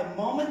that at the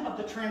moment of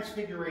the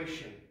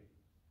transfiguration,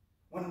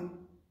 when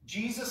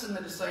Jesus and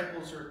the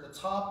disciples are at the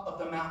top of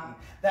the mountain,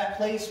 that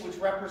place which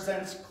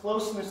represents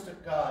closeness to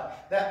God,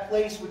 that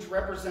place which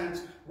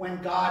represents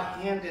when God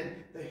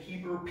handed the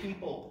Hebrew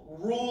people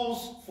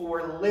rules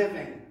for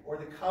living, or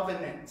the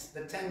covenants,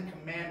 the 10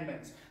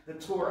 commandments, the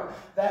Torah,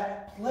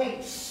 that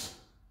place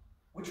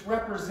which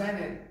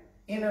represented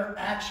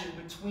interaction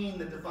between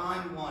the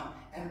divine one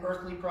and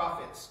earthly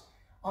prophets,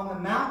 on the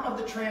Mount of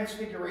the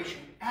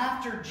Transfiguration,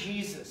 after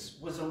Jesus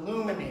was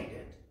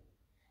illuminated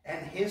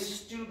and his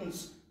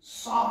students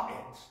saw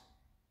it,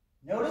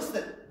 notice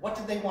that, what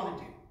did they want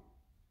to do?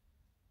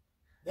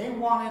 They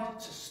wanted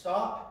to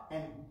stop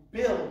and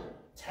build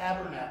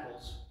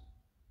tabernacles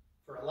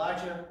for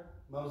Elijah,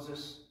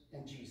 Moses,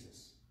 and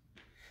Jesus.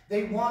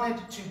 They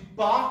wanted to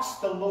box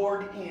the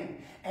Lord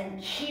in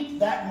and keep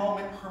that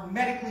moment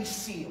hermetically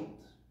sealed.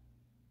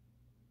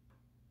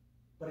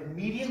 But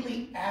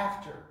immediately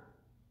after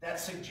that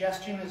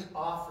suggestion is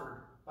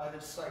offered by the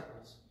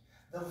disciples,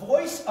 the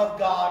voice of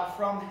God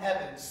from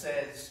heaven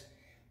says,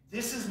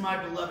 "This is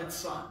my beloved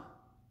Son.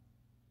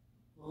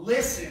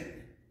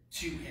 Listen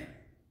to him."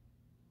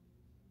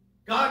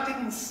 God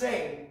didn't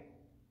say,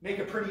 make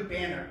a pretty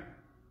banner,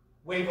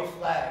 wave a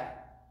flag.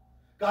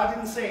 God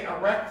didn't say,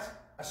 erect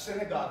a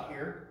synagogue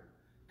here.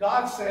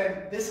 God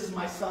said, "This is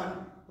my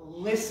Son.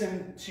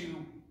 Listen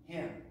to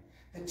him."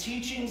 The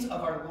teachings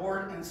of our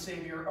Lord and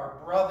Savior,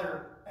 our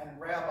brother and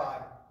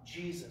Rabbi,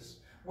 Jesus,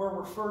 were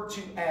referred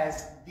to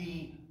as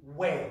the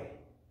way,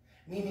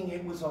 meaning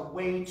it was a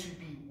way to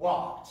be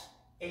walked,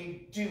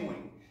 a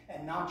doing,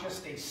 and not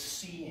just a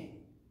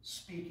seeing,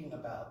 speaking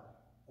about,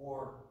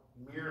 or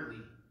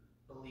merely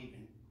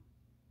believing.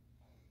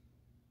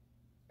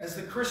 As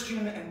the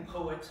Christian and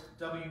poet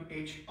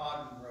W.H.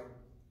 Auden wrote,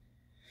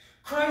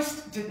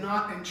 Christ did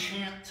not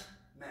enchant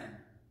men.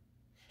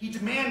 He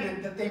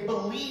demanded that they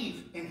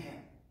believe in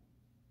him,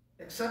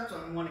 except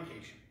on one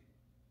occasion,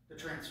 the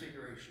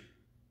Transfiguration.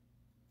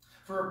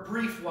 For a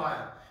brief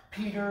while,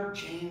 Peter,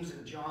 James,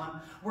 and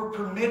John were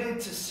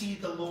permitted to see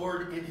the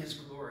Lord in his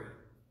glory.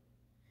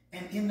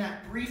 And in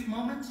that brief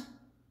moment,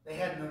 they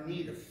had no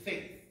need of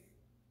faith.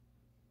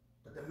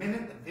 But the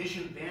minute the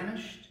vision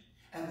vanished,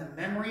 and the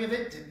memory of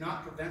it did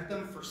not prevent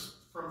them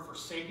from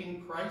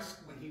forsaking Christ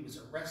when he was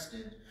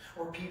arrested,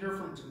 or Peter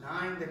from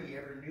denying that he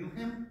ever knew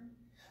him,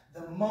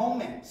 the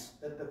moment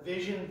that the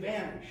vision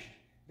vanished,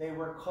 they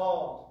were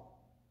called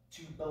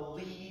to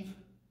believe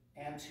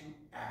and to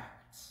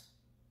act,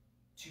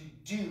 to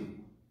do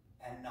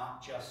and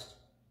not just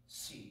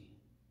see.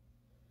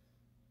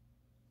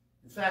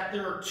 In fact,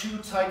 there are two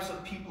types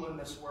of people in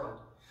this world.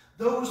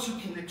 Those who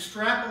can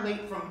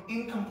extrapolate from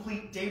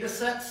incomplete data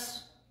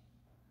sets.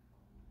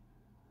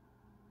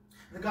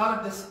 The God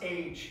of this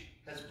age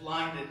has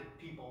blinded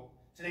people.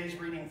 Today's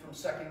reading from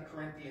 2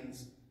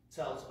 Corinthians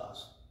tells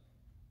us.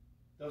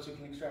 Those who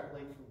can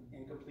extrapolate from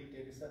incomplete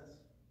data sets.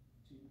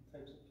 Two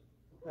types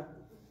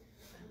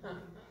of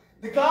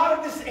The God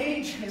of this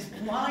age has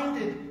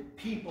blinded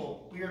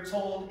people, we are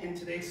told in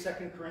today's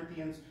 2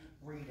 Corinthians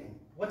reading.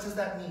 What does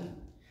that mean?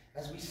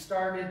 As we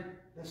started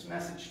this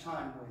message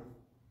time with,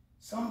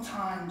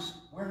 sometimes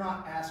we're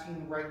not asking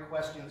the right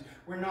questions.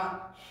 We're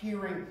not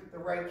hearing the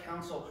right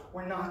counsel.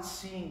 We're not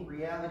seeing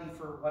reality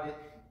for what it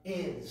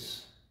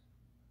is.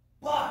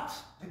 But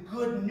the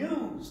good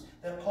news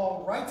that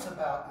Paul writes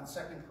about in 2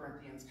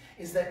 Corinthians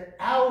is that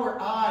our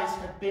eyes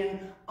have been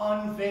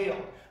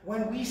unveiled.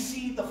 When we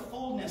see the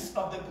fullness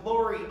of the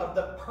glory of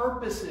the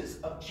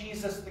purposes of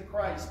Jesus the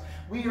Christ,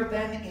 we are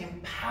then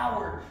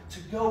empowered to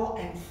go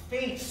and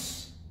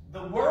face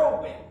the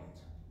whirlwind,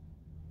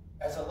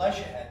 as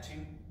Elisha had to.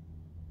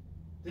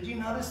 Did you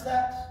notice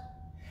that?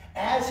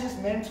 As his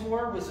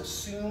mentor was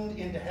assumed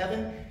into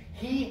heaven,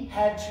 he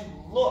had to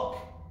look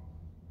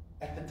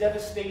at the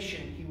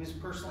devastation he was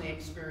personally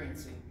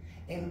experiencing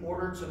in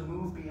order to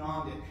move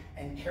beyond it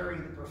and carry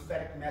the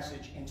prophetic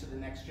message into the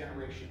next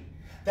generation.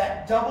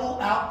 That double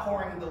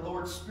outpouring of the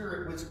Lord's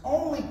Spirit was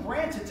only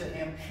granted to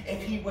him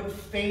if he would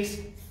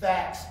face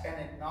facts and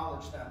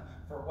acknowledge them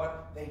for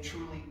what they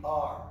truly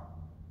are,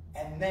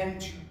 and then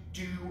to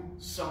do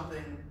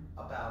something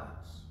about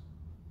it.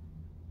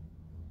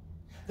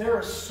 There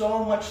is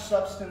so much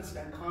substance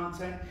and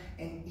content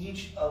in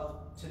each of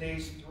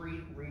today's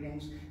three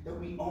readings that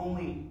we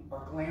only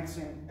are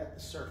glancing at the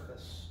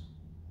surface.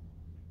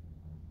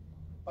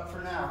 But for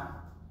now,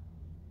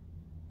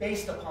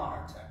 based upon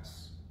our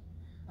texts,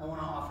 I want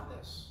to offer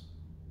this.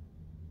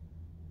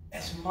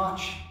 As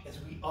much as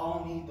we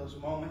all need those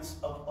moments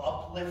of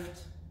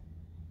uplift,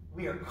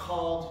 we are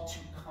called to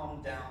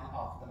come down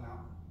off the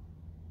mountain.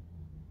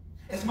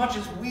 As much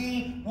as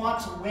we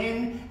want to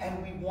win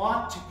and we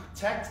want to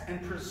protect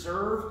and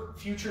preserve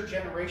future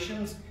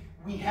generations,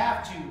 we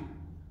have to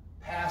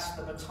pass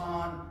the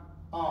baton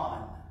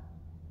on.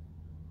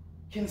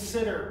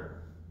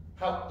 Consider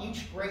how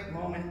each great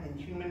moment in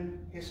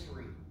human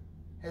history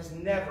has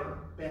never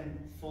been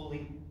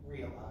fully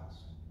realized.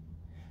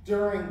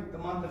 During the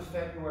month of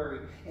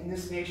February, in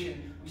this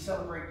nation, we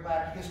celebrate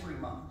Black History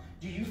Month.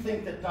 Do you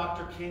think that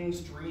Dr.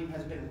 King's dream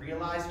has been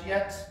realized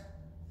yet?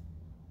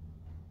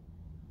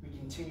 We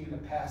continue to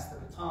pass the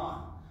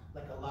baton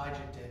like Elijah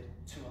did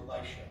to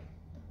Elisha.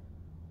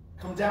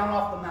 Come down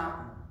off the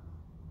mountain.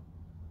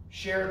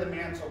 Share the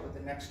mantle with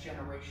the next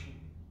generation.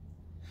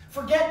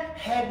 Forget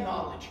head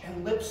knowledge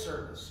and lip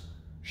service.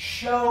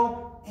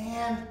 Show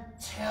and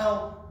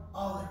tell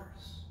others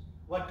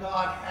what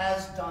God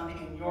has done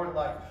in your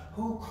life,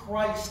 who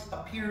Christ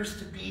appears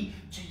to be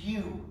to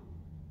you.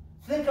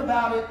 Think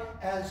about it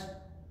as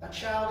a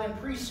child in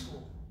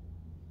preschool.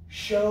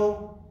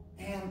 Show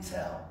and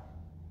tell.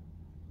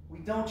 We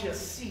don't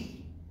just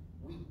see,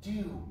 we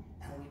do,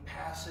 and we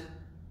pass it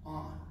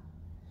on.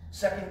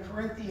 2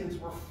 Corinthians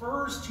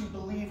refers to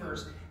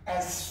believers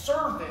as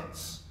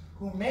servants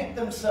who make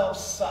themselves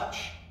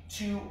such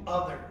to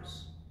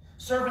others.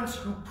 Servants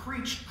who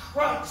preach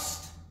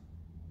Christ,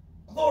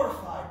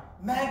 glorified,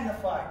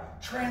 magnified,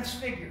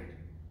 transfigured.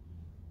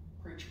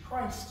 Preach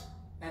Christ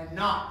and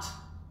not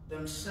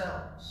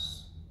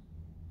themselves.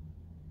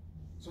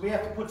 So we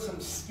have to put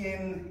some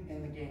skin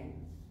in the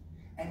game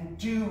and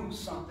do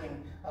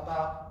something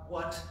about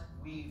what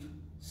we've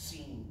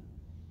seen.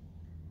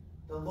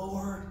 The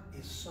Lord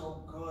is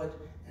so good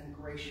and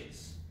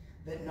gracious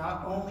that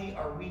not only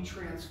are we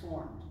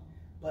transformed,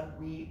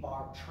 but we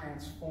are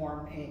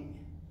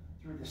transforming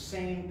through the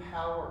same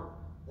power,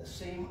 the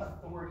same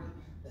authority,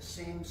 the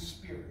same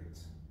Spirit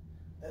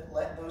that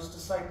let those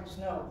disciples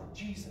know that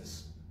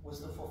Jesus was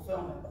the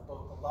fulfillment of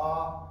both the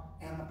law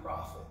and the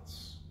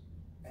prophets,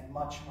 and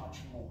much, much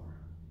more.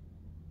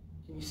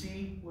 Can you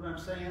see what I'm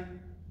saying?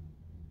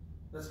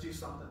 Let's do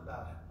something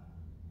about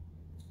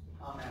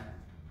it. Amen.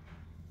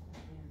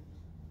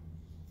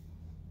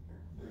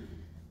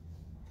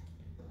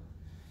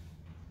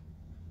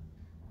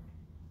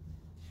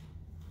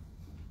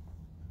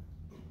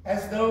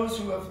 As those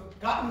who have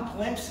gotten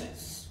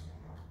glimpses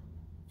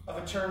of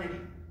eternity,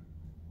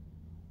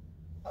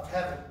 of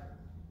heaven,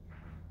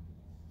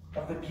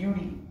 of the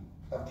beauty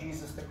of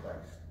Jesus the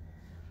Christ,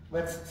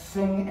 let's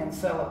sing and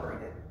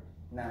celebrate it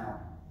now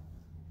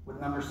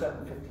with number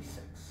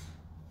 756.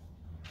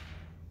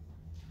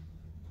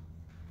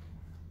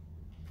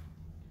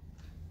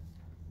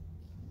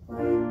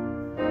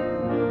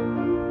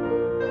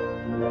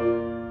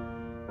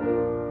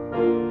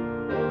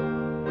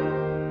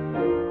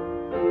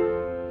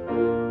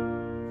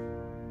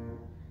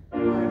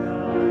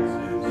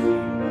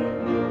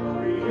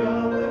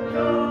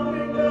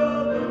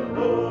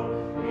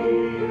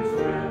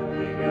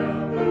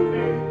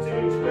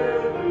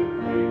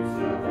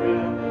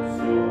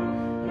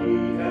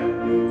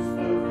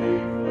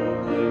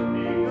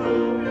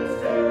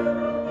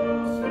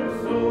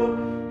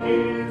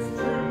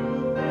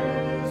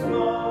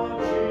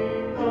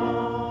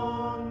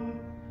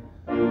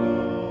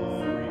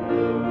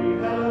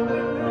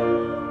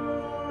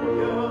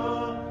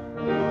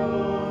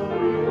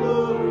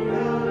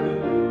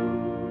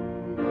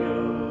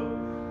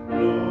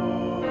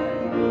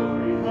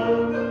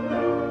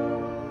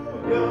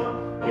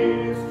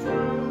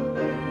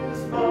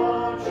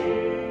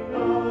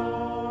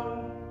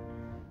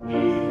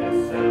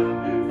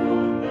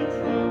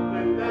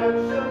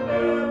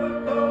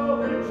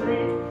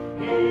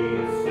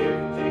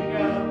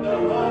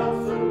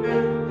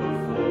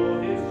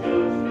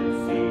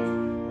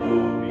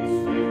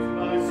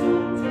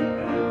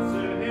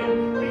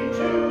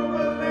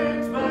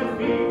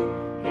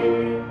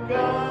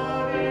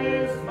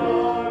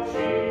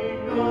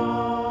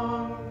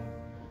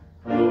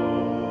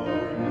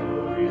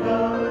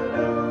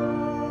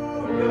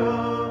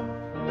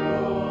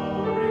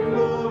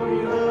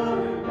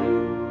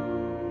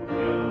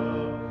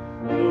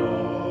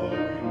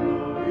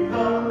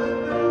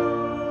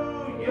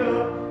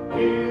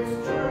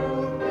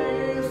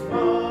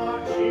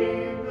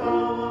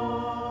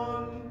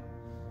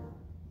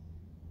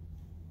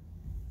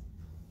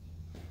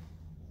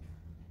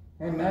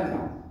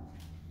 Amen.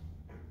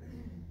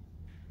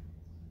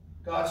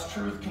 God's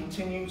truth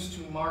continues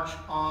to march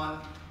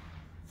on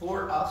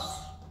for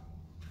us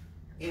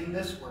in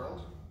this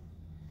world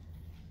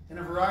in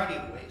a variety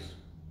of ways.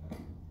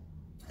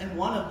 And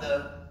one of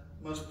the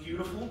most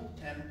beautiful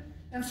and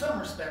in some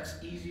respects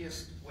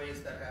easiest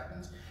ways that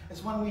happens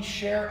is when we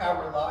share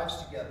our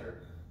lives together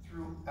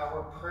through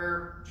our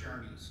prayer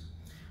journeys.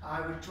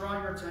 I would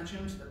draw your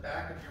attention to the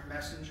back of your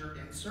messenger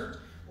insert,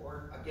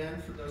 or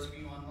again, for those of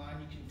you online,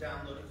 you can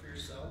download it for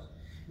yourselves.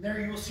 And there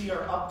you will see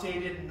our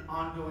updated and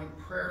ongoing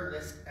prayer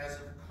list as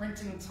of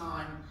printing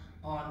time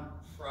on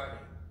Friday.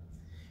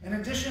 In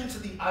addition to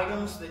the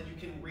items that you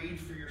can read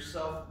for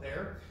yourself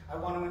there, I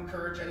want to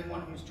encourage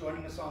anyone who's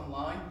joining us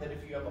online that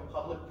if you have a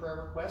public prayer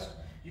request,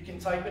 you can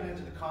type it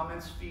into the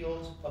comments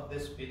field of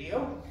this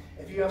video.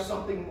 If you have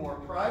something more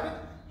private,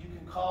 you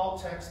can call,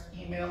 text,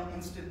 email,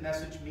 instant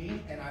message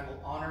me, and I will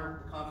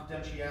honor the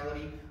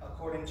confidentiality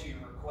according to your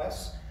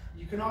requests.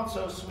 You can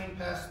also swing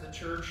past the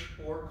church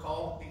or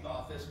call the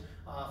office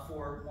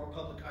for more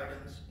public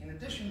items, in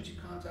addition to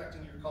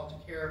contacting your call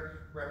to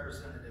care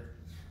representative.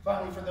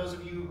 Finally, for those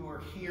of you who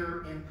are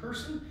here in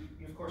person,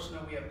 you of course know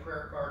we have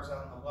prayer cards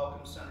out in the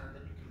Welcome Center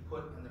that you can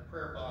put in the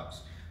prayer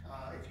box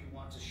if you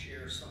want to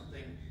share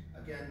something,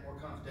 again, more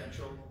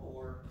confidential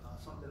or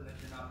something that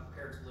you're not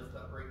prepared to lift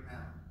up right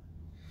now.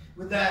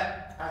 With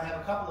that, I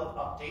have a couple of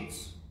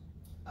updates.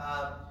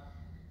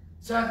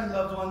 Sadly,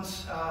 loved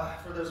ones,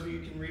 for those of you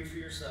who can read for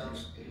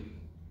yourselves,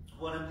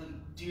 one of the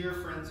dear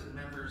friends and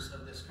members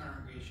of this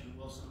congregation,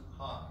 Wilson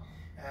Hawk,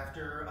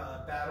 after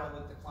a battle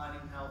with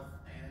declining health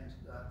and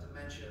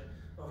dementia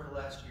over the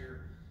last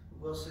year,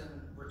 Wilson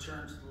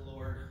returned to the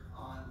Lord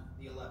on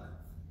the 11th.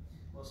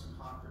 Wilson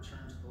Hawk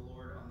returned to the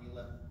Lord on the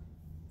 11th.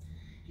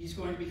 He's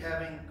going to be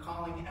having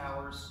calling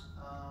hours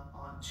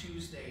on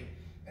Tuesday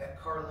at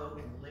Carlo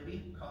and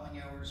Libby.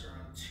 Calling hours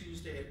are on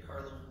Tuesday at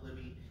Carlo and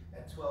Libby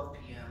at 12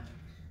 p.m.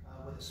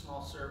 With a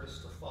small service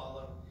to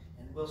follow.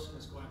 And Wilson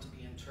is going to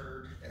be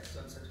interred at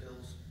Sunset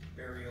Hills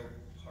Burial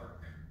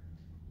Park.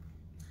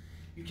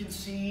 You can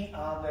see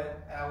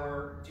that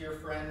our dear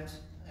friend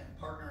and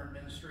partner in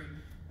ministry,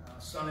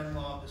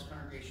 son-in-law of this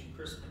congregation,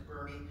 Chris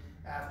McBurney,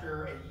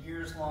 after a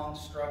years-long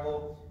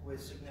struggle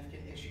with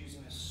significant issues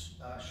in his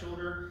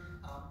shoulder.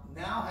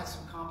 Now has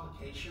some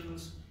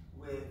complications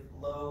with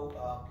low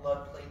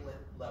blood platelet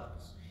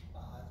levels.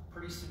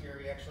 Pretty severe.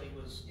 He actually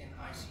was in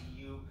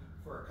ICU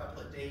for a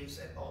couple of days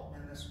at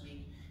Altman this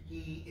week.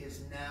 He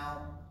is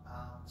now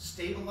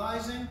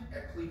stabilizing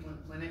at Cleveland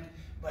Clinic,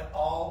 but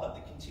all of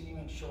the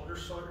continuing shoulder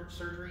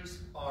surgeries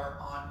are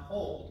on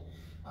hold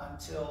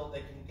until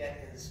they can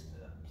get his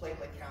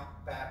platelet count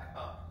back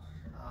up.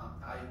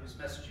 I was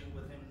messaging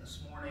with him this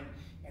morning,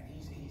 and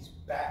he's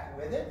back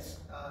with it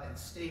and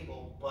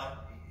stable,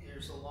 but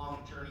there's a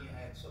long journey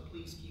ahead. So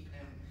please keep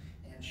him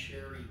and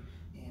Sherry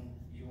in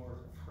your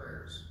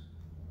prayers.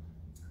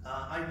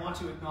 I want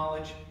to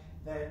acknowledge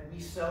that we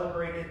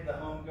celebrated the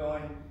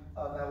homegoing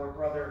of our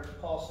brother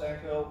Paul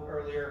Sanko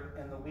earlier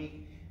in the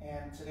week,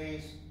 and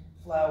today's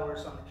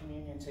flowers on the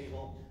communion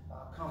table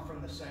come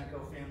from the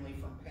Sanko family,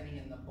 from Penny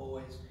and the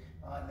boys,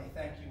 and they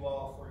thank you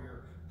all for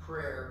your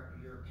prayer,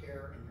 your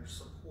care, and your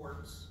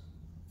supports.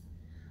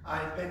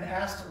 I've been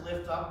asked to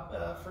lift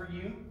up for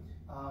you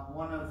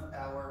one of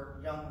our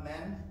young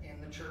men in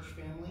the church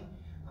family,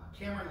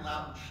 Cameron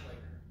Lautenschlager.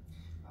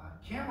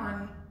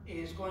 Cameron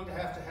is going to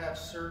have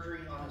surgery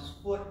on his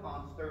foot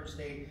on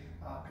Thursday.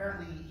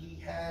 Apparently he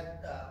had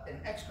an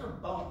extra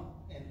bone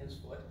in his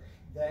foot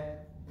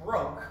that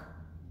broke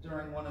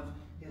during one of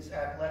his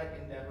athletic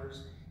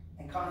endeavors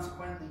and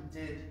consequently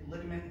did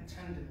ligament and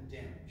tendon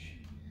damage.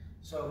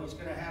 So he's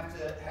going to have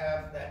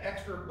that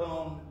extra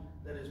bone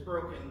that is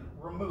broken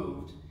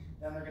removed.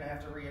 Then they're going to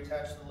have to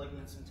reattach the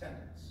ligaments and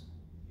tendons.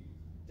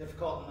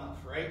 Difficult enough,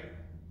 right?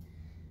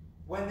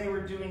 When they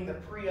were doing the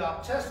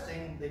pre-op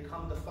testing, they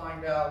come to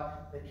find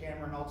out that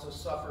Cameron also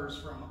suffers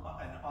from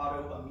an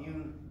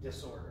autoimmune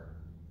disorder.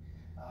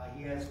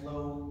 He has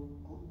low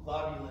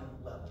globulin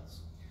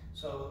levels.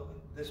 So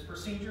this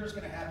procedure is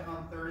going to happen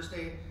on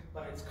Thursday,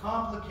 but it's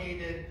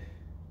complicated,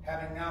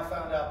 having now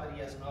found out that he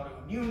has an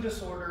autoimmune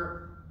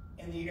disorder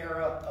in the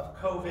era of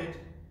COVID.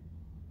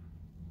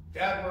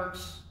 Dad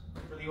works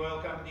for the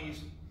oil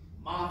companies,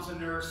 mom's a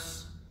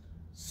nurse,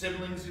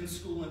 siblings in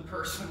school in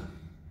person.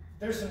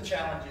 There's some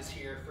challenges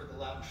here for the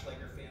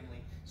Lautenschlager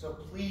family. So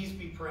please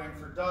be praying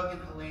for Doug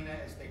and Helena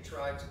as they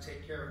try to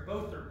take care of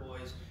both their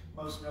boys,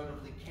 most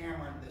notably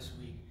Cameron this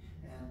week,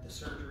 and the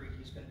surgery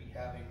he's going to be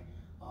having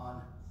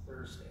on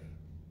Thursday.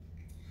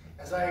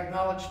 As I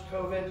acknowledged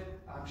COVID,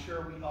 I'm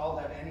sure we all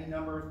have any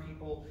number of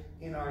people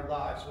in our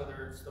lives,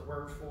 whether it's the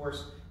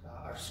workforce,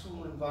 our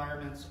school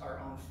environments, our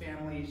own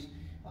families,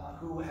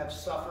 who have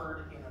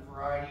suffered in a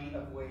variety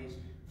of ways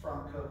from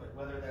COVID,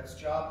 whether that's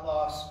job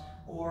loss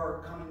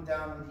or coming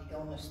down with the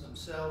illness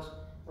themselves,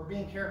 or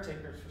being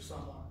caretakers for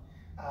someone.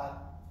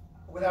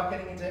 Without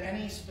getting into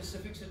any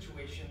specific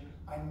situation,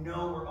 I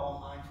know we're all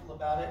mindful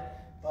about it,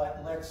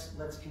 but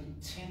let's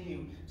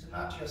continue to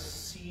not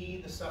just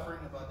see the suffering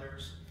of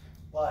others,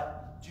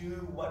 but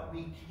do what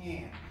we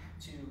can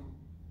to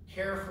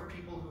care for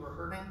people who are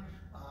hurting,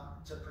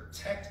 to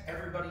protect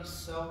everybody's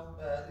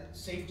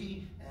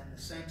safety and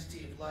the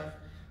sanctity of life,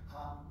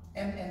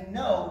 and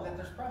know that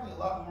there's probably a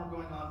lot more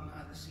going on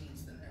behind the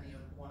scenes than any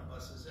one of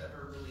us is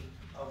ever really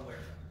aware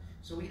of.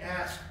 So we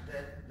ask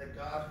that the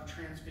God who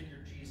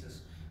transfigured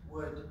Jesus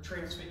would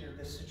transfigure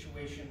this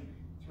situation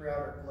throughout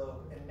our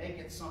globe and make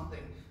it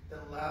something that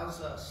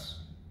allows us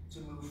to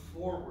move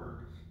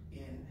forward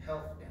in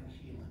health and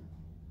healing.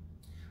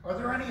 Are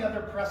there any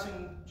other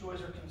pressing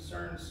joys or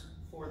concerns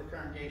for the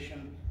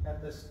congregation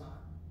at this time?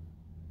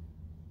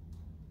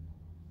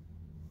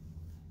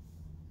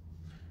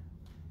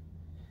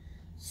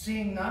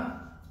 Seeing none,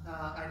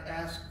 I'd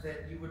ask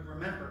that you would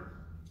remember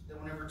that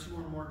whenever two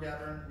or more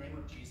gather in the name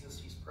of Jesus,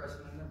 he's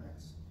present in their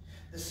midst.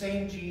 The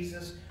same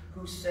Jesus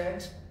who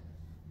said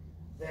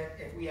that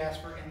if we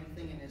ask for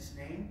anything in his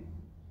name,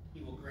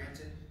 he will grant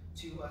it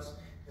to us.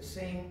 The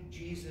same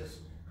Jesus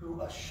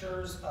who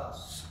assures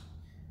us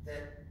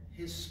that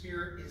his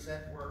Spirit is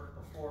at work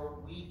before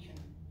we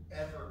can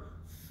ever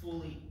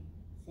fully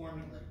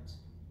formulate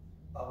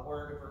a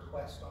word of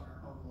request on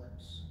our own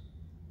lips.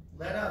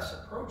 Let us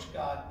approach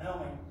God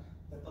knowing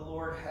that the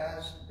Lord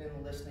has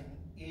been listening,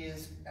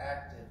 is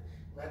active.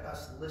 Let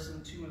us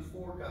listen to and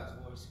for God's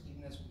voice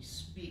even as we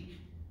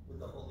speak with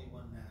the Holy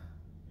One now.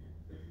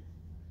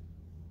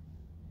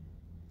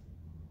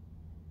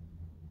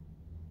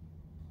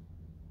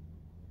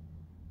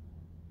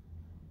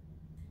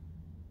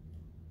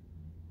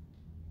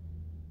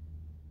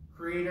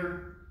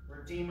 Creator,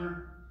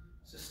 Redeemer,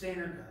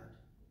 Sustainer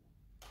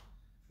God.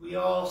 We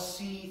all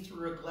see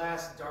through a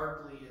glass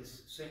darkly,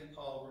 as St.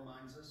 Paul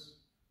reminds us,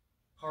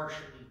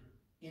 partially,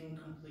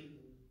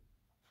 incompletely.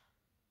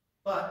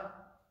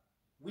 But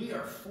we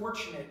are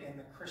fortunate in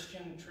the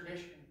Christian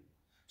tradition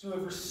to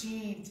have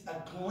received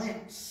a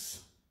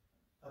glimpse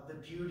of the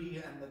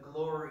beauty and the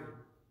glory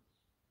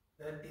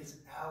that is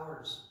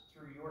ours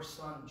through your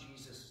Son,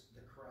 Jesus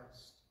the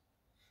Christ.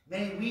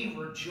 May we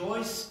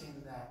rejoice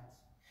in that.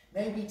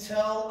 May we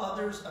tell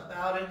others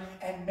about it,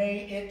 and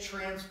may it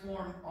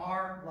transform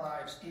our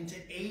lives into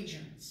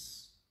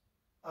agents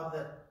of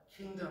the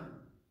kingdom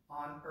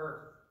on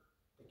earth,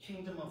 the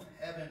kingdom of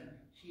heaven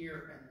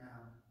here and now.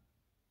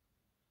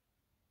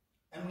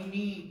 And we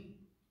need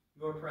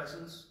your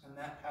presence and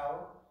that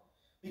power,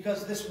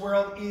 because this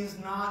world is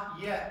not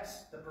yet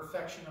the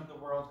perfection of the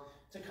world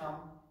to come.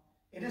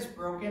 It is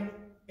broken.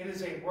 It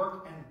is a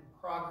work in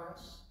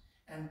progress,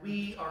 and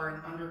we are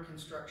an under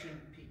construction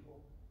people.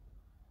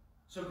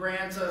 So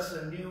grant us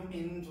a new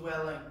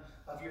indwelling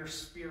of your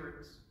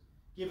Spirit.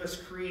 Give us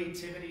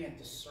creativity and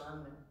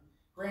discernment.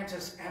 Grant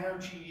us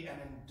energy and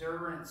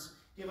endurance.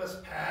 Give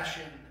us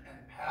passion and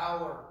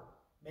power.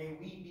 May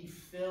we be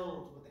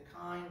filled with the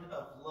kind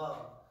of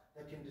love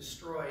that can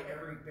destroy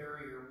every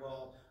barrier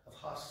wall of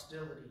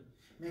hostility.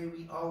 May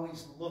we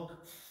always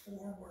look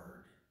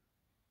forward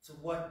to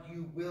what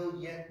you will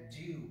yet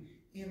do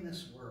in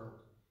this world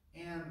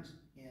and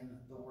in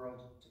the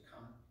world to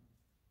come.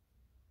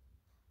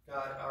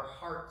 God, our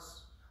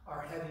hearts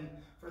are heavy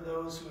for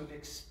those who have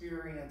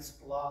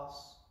experienced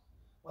loss,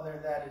 whether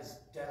that is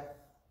death,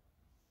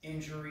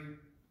 injury,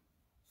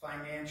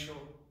 financial,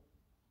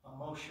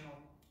 emotional.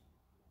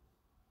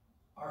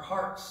 Our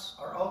hearts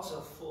are also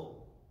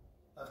full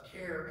of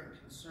care and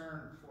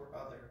concern for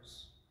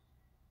others.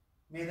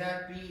 May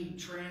that be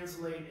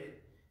translated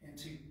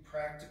into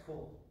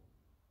practical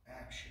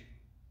action.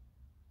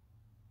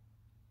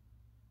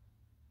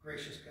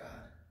 Gracious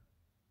God,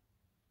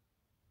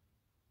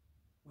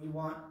 we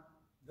want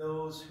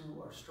those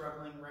who are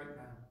struggling right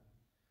now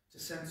to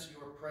sense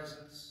your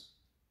presence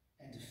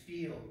and to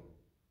feel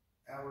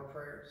our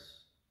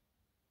prayers.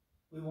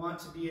 We want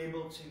to be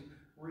able to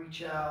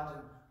reach out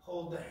and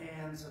hold the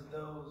hands of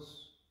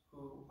those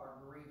who are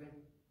grieving.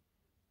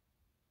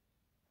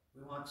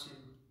 We want to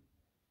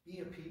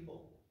be a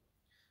people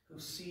who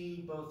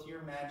see both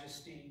your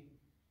majesty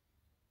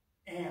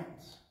and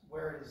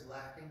where it is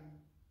lacking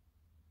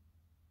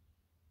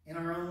in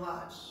our own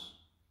lives,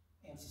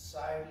 in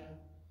society,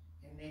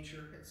 in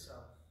nature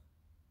itself.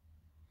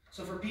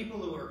 So for people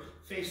who are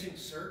facing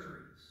surgeries,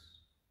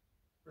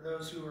 for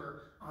those who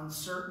are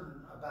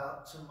uncertain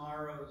about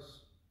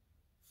tomorrow's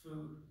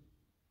food,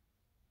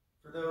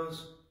 for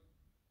those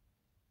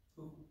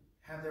who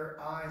have their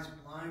eyes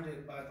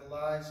blinded by the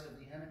lies of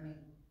the enemy,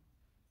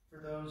 for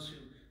those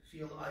who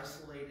feel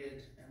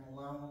isolated and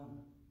alone,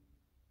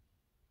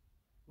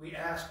 we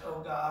ask,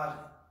 oh God,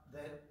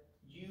 that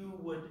you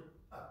would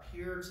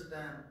appear to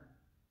them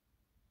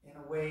in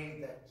a way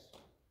that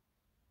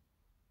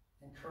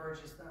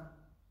encourages them.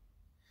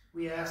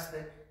 We ask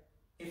that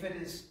if it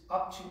is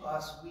up to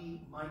us,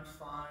 we might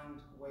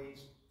find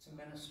ways to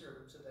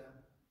minister to them.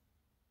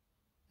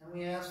 And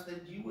we ask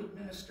that you would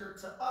minister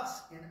to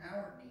us in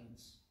our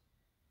needs,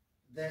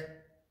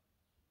 that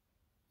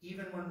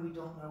even when we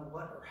don't know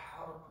what or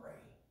how to pray,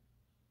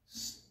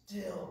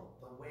 still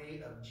the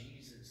way of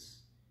Jesus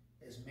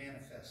is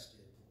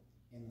manifested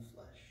in the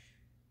flesh.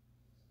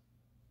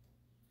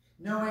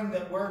 Knowing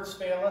that words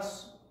fail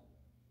us,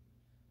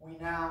 we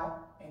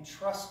now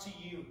entrust to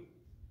you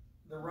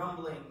the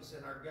rumblings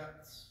in our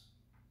guts,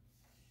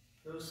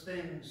 those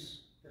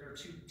things that are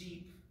too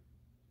deep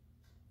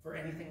for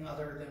anything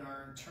other than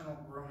our internal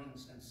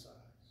groanings and sighs.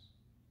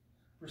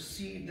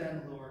 Receive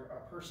then, Lord,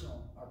 our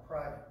personal, our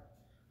private,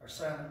 our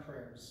silent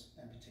prayers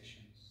and petitions.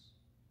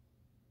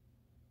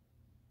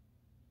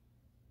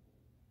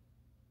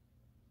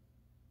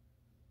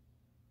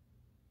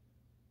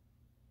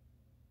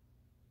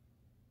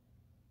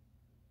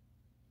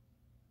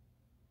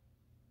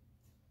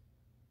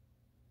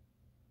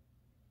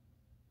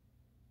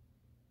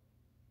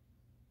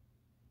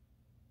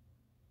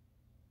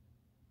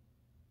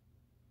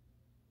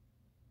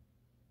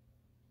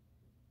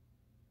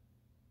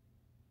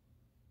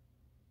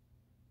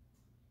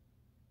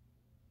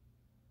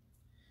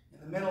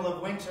 In the middle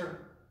of winter,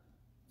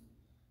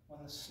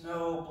 when the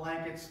snow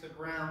blankets the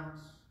ground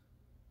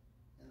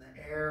and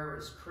the air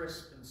is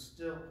crisp and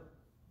still,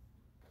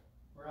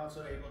 we're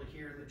also able to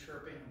hear the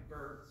chirping of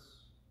birds.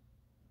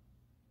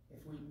 If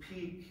we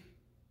peek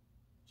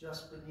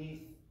just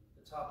beneath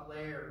the top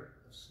layer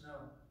of snow,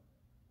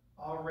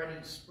 already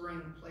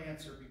spring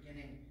plants are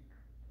beginning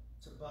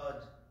to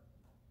bud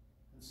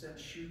and send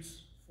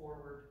shoots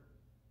forward.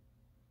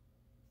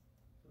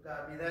 So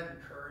God, may that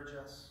encourage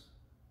us.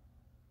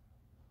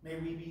 May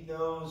we be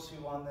those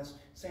who on this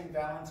St.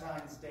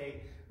 Valentine's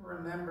Day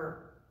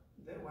remember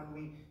that when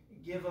we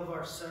give of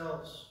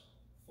ourselves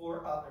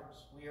for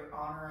others, we are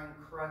honoring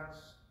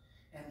Christ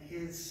and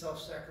his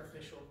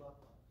self-sacrificial love.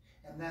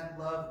 And that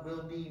love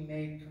will be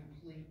made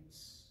complete.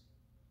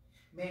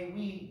 May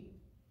we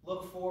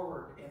look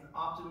forward in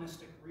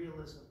optimistic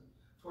realism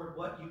toward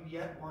what you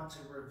yet want to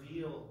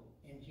reveal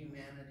in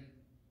humanity.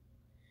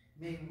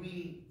 May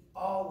we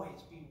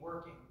always be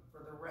working for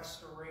the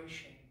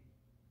restoration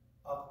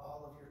of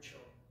all of your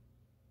children.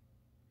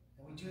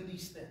 And we do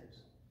these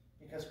things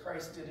because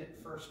Christ did it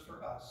first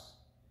for us.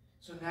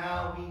 So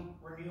now we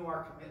renew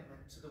our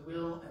commitment to the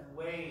will and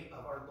way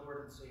of our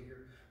Lord and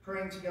Savior,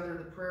 praying together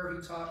the prayer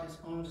he taught his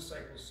own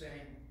disciples,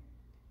 saying,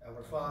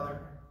 Our Father,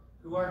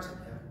 who art in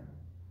heaven,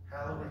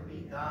 hallowed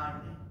be thy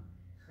name.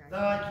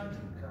 Thy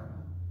kingdom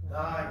come,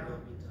 thy will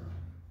be done,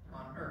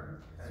 on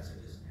earth as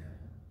it is in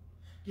heaven.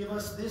 Give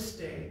us this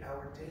day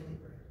our daily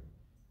bread,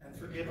 and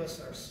forgive us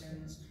our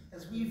sins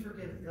as we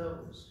forgive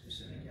those who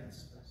sin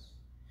against us.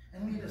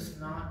 And lead us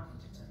not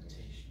into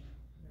temptation,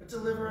 but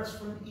deliver us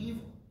from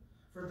evil.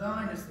 For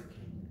thine is the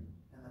kingdom,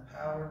 and the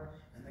power,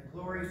 and the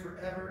glory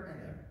forever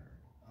and ever.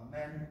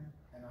 Amen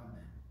and amen.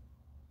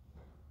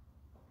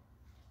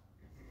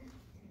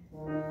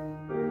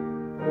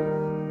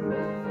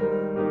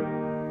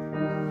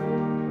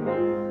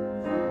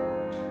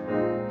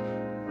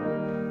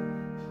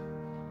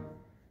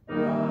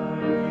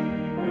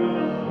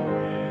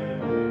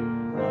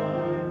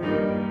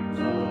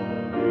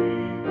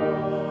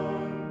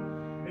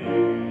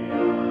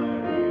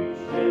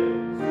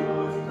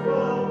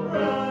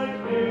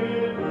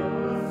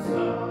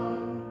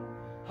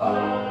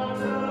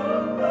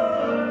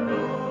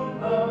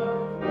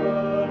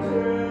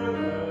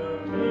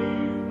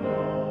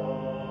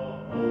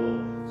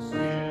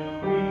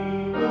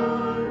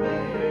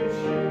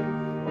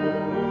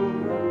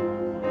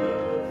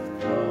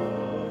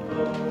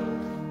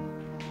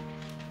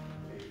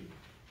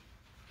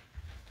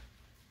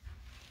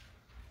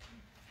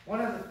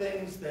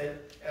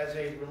 That as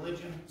a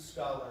religion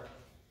scholar,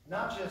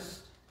 not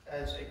just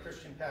as a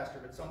Christian pastor,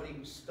 but somebody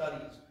who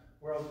studies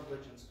world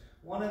religions,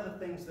 one of the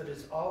things that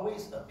has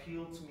always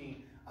appealed to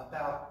me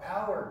about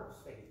our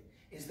faith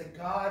is that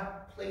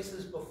God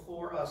places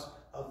before us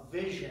a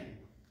vision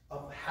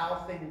of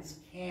how things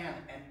can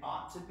and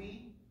ought to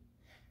be.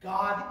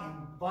 God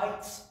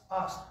invites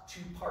us to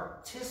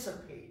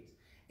participate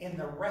in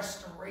the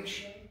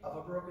restoration of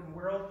a broken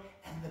world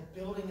and the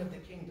building of the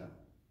kingdom.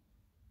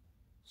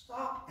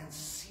 Stop and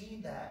see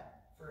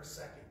that for a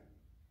second.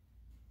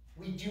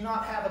 We do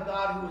not have a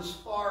God who is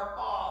far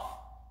off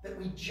that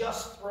we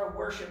just throw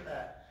worship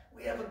at.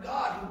 We have a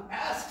God who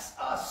asks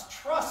us,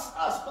 trusts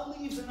us,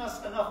 believes in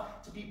us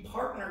enough to be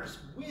partners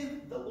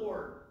with the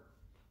Lord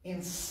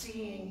in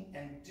seeing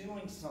and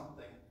doing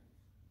something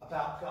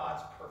about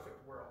God's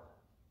perfect world.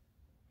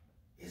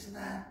 Isn't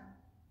that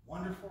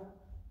wonderful?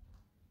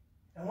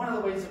 And one of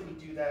the ways that we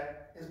do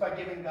that is by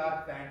giving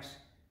God thanks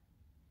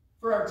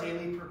for our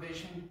daily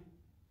provision,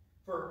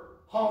 for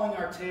hauling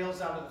our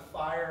tails out of the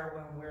fire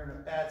when we're in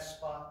a bad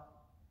spot,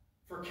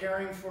 for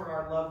caring for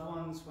our loved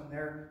ones when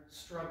they're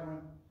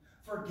struggling,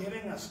 for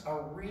giving us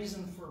a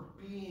reason for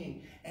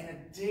being and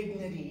a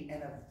dignity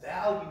and a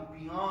value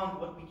beyond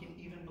what we can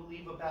even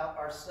believe about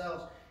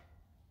ourselves.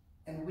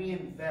 And we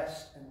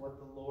invest in what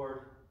the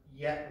Lord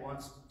yet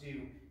wants to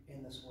do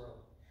in this world.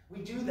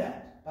 We do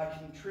that by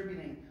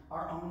contributing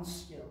our own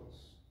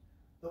skills,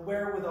 the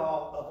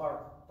wherewithal of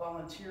our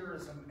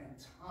volunteerism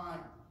and time,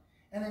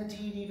 and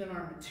indeed even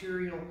our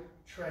material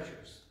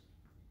treasures.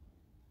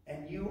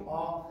 And you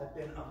all have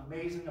been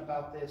amazing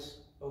about this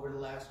over the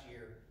last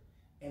year.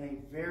 In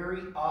a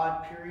very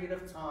odd period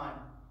of time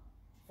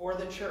for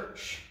the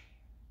church,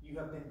 you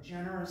have been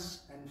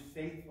generous and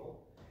faithful.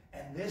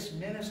 And this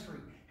ministry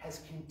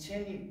has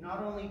continued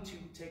not only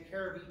to take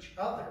care of each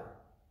other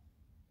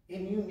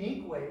in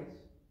unique ways,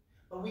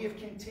 but we have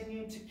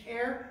continued to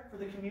care for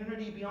the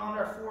community beyond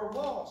our four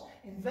walls,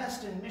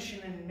 invest in mission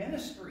and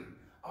ministry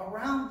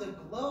around the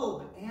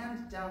globe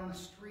and down the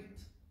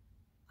street.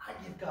 I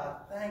give God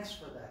thanks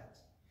for that.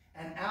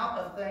 And out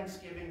of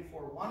thanksgiving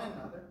for one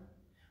another,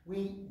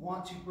 we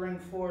want to bring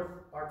forth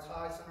our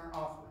tithes and our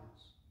offerings.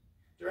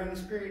 During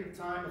this period of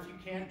time, if you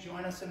can't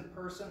join us in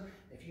person,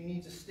 if you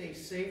need to stay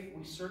safe,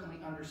 we certainly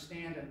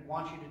understand and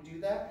want you to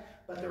do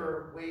that. But there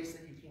are ways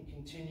that you can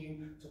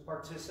continue to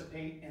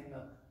participate in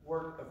the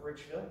work of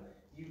Richville.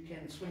 You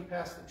can swing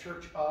past the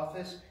church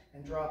office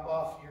and drop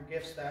off your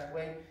gifts that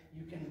way.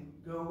 You can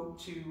go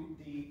to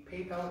the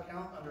PayPal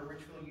account under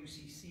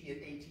richvillecc at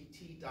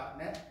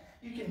att.net.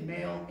 You can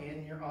mail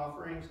in your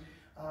offerings.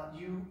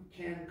 You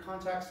can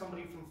contact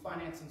somebody from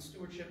Finance and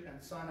Stewardship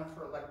and sign up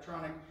for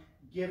electronic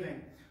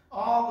giving.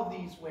 All of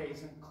these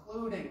ways,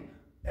 including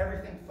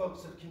everything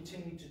folks have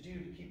continued to do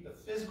to keep the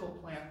physical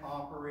plant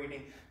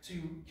operating,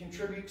 to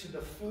contribute to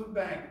the food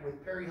bank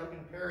with Perry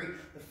Helping Perry,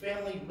 the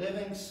Family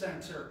Living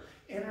Center,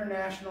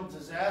 International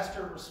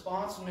Disaster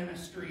Response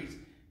Ministries.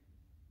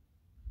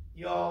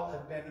 Y'all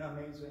have been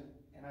amazing,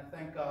 and I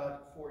thank God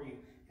for you.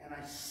 And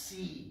I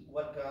see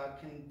what God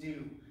can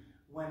do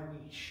when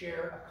we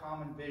share a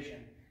common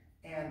vision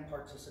and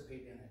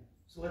participate in it.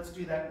 So let's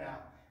do that now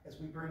as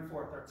we bring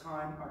forth our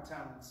time, our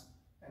talents,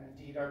 and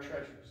indeed our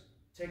treasures,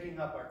 taking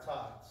up our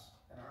tithes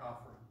and our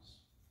offerings.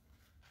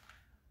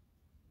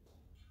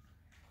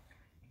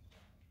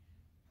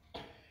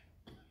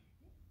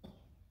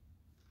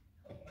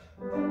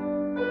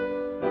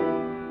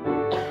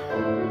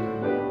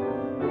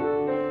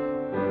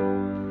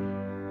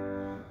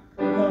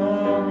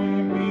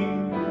 Glory be,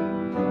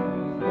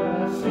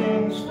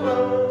 blessings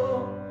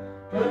flow,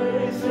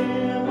 praise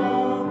Him,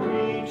 all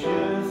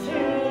creatures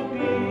here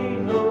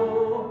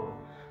below,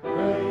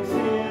 praise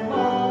Him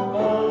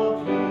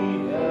above,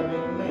 ye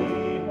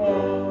heavenly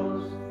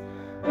hosts,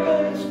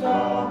 praise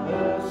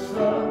Father,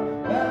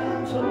 Son,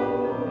 and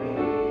Holy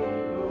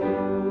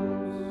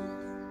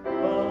Ghost.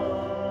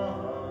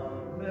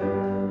 Amen.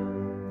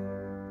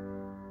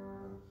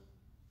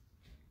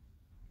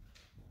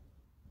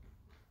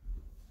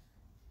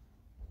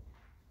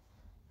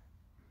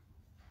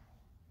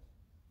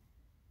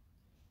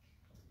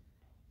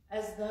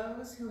 As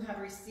those who have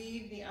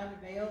received the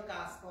unveiled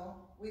gospel,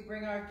 we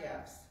bring our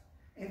gifts.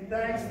 In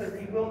thanks that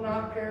we will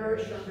not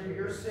perish under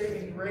your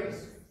saving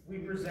grace, we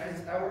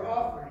present our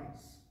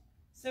offerings.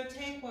 So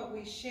take what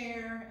we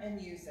share and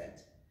use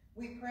it.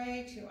 We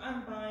pray to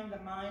unbind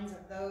the minds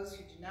of those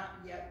who do not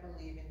yet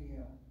believe in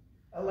you.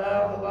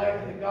 Allow the light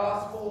of the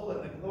gospel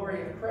and the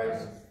glory of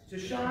Christ to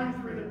shine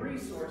through the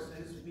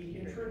resources we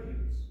contribute.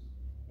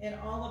 In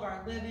all of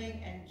our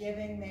living and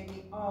giving, may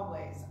we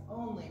always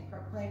only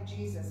proclaim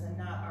Jesus and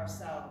not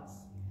ourselves.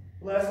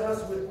 Bless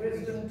us with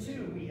wisdom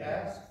too, we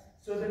ask,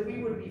 so that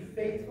we would be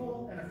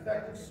faithful and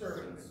effective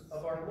servants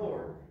of our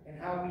Lord in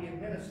how we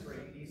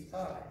administrate these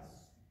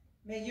tithes.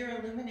 May your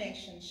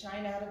illumination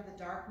shine out of the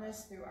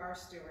darkness through our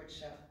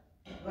stewardship.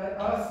 Let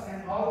us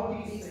and all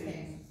of these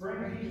things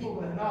bring people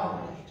the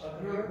knowledge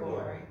of your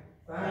glory,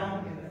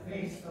 found in the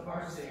face of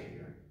our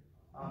Savior.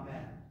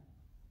 Amen.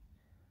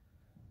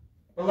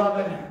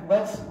 Beloved,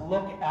 let's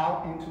look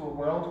out into a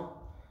world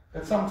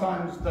that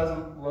sometimes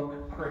doesn't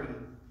look pretty,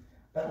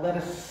 but let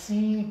us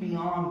see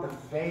beyond the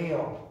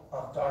veil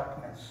of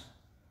darkness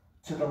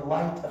to the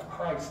light of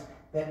Christ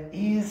that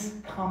is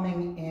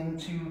coming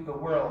into the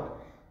world,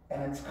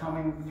 and it's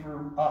coming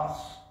through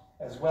us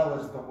as well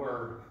as the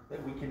word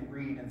that we can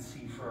read and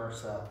see for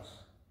ourselves.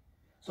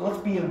 So let's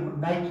be a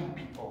Nike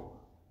people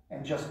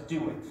and just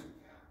do it,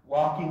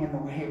 walking in the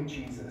way of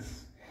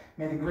Jesus.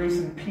 May the grace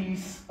and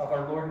peace of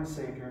our Lord and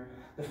Savior,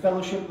 the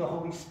fellowship of the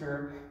Holy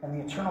Spirit, and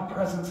the eternal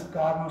presence of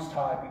God Most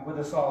High be with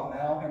us all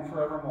now and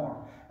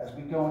forevermore as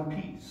we go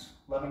in peace,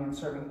 loving and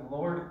serving the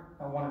Lord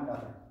and one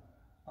another.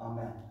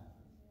 Amen.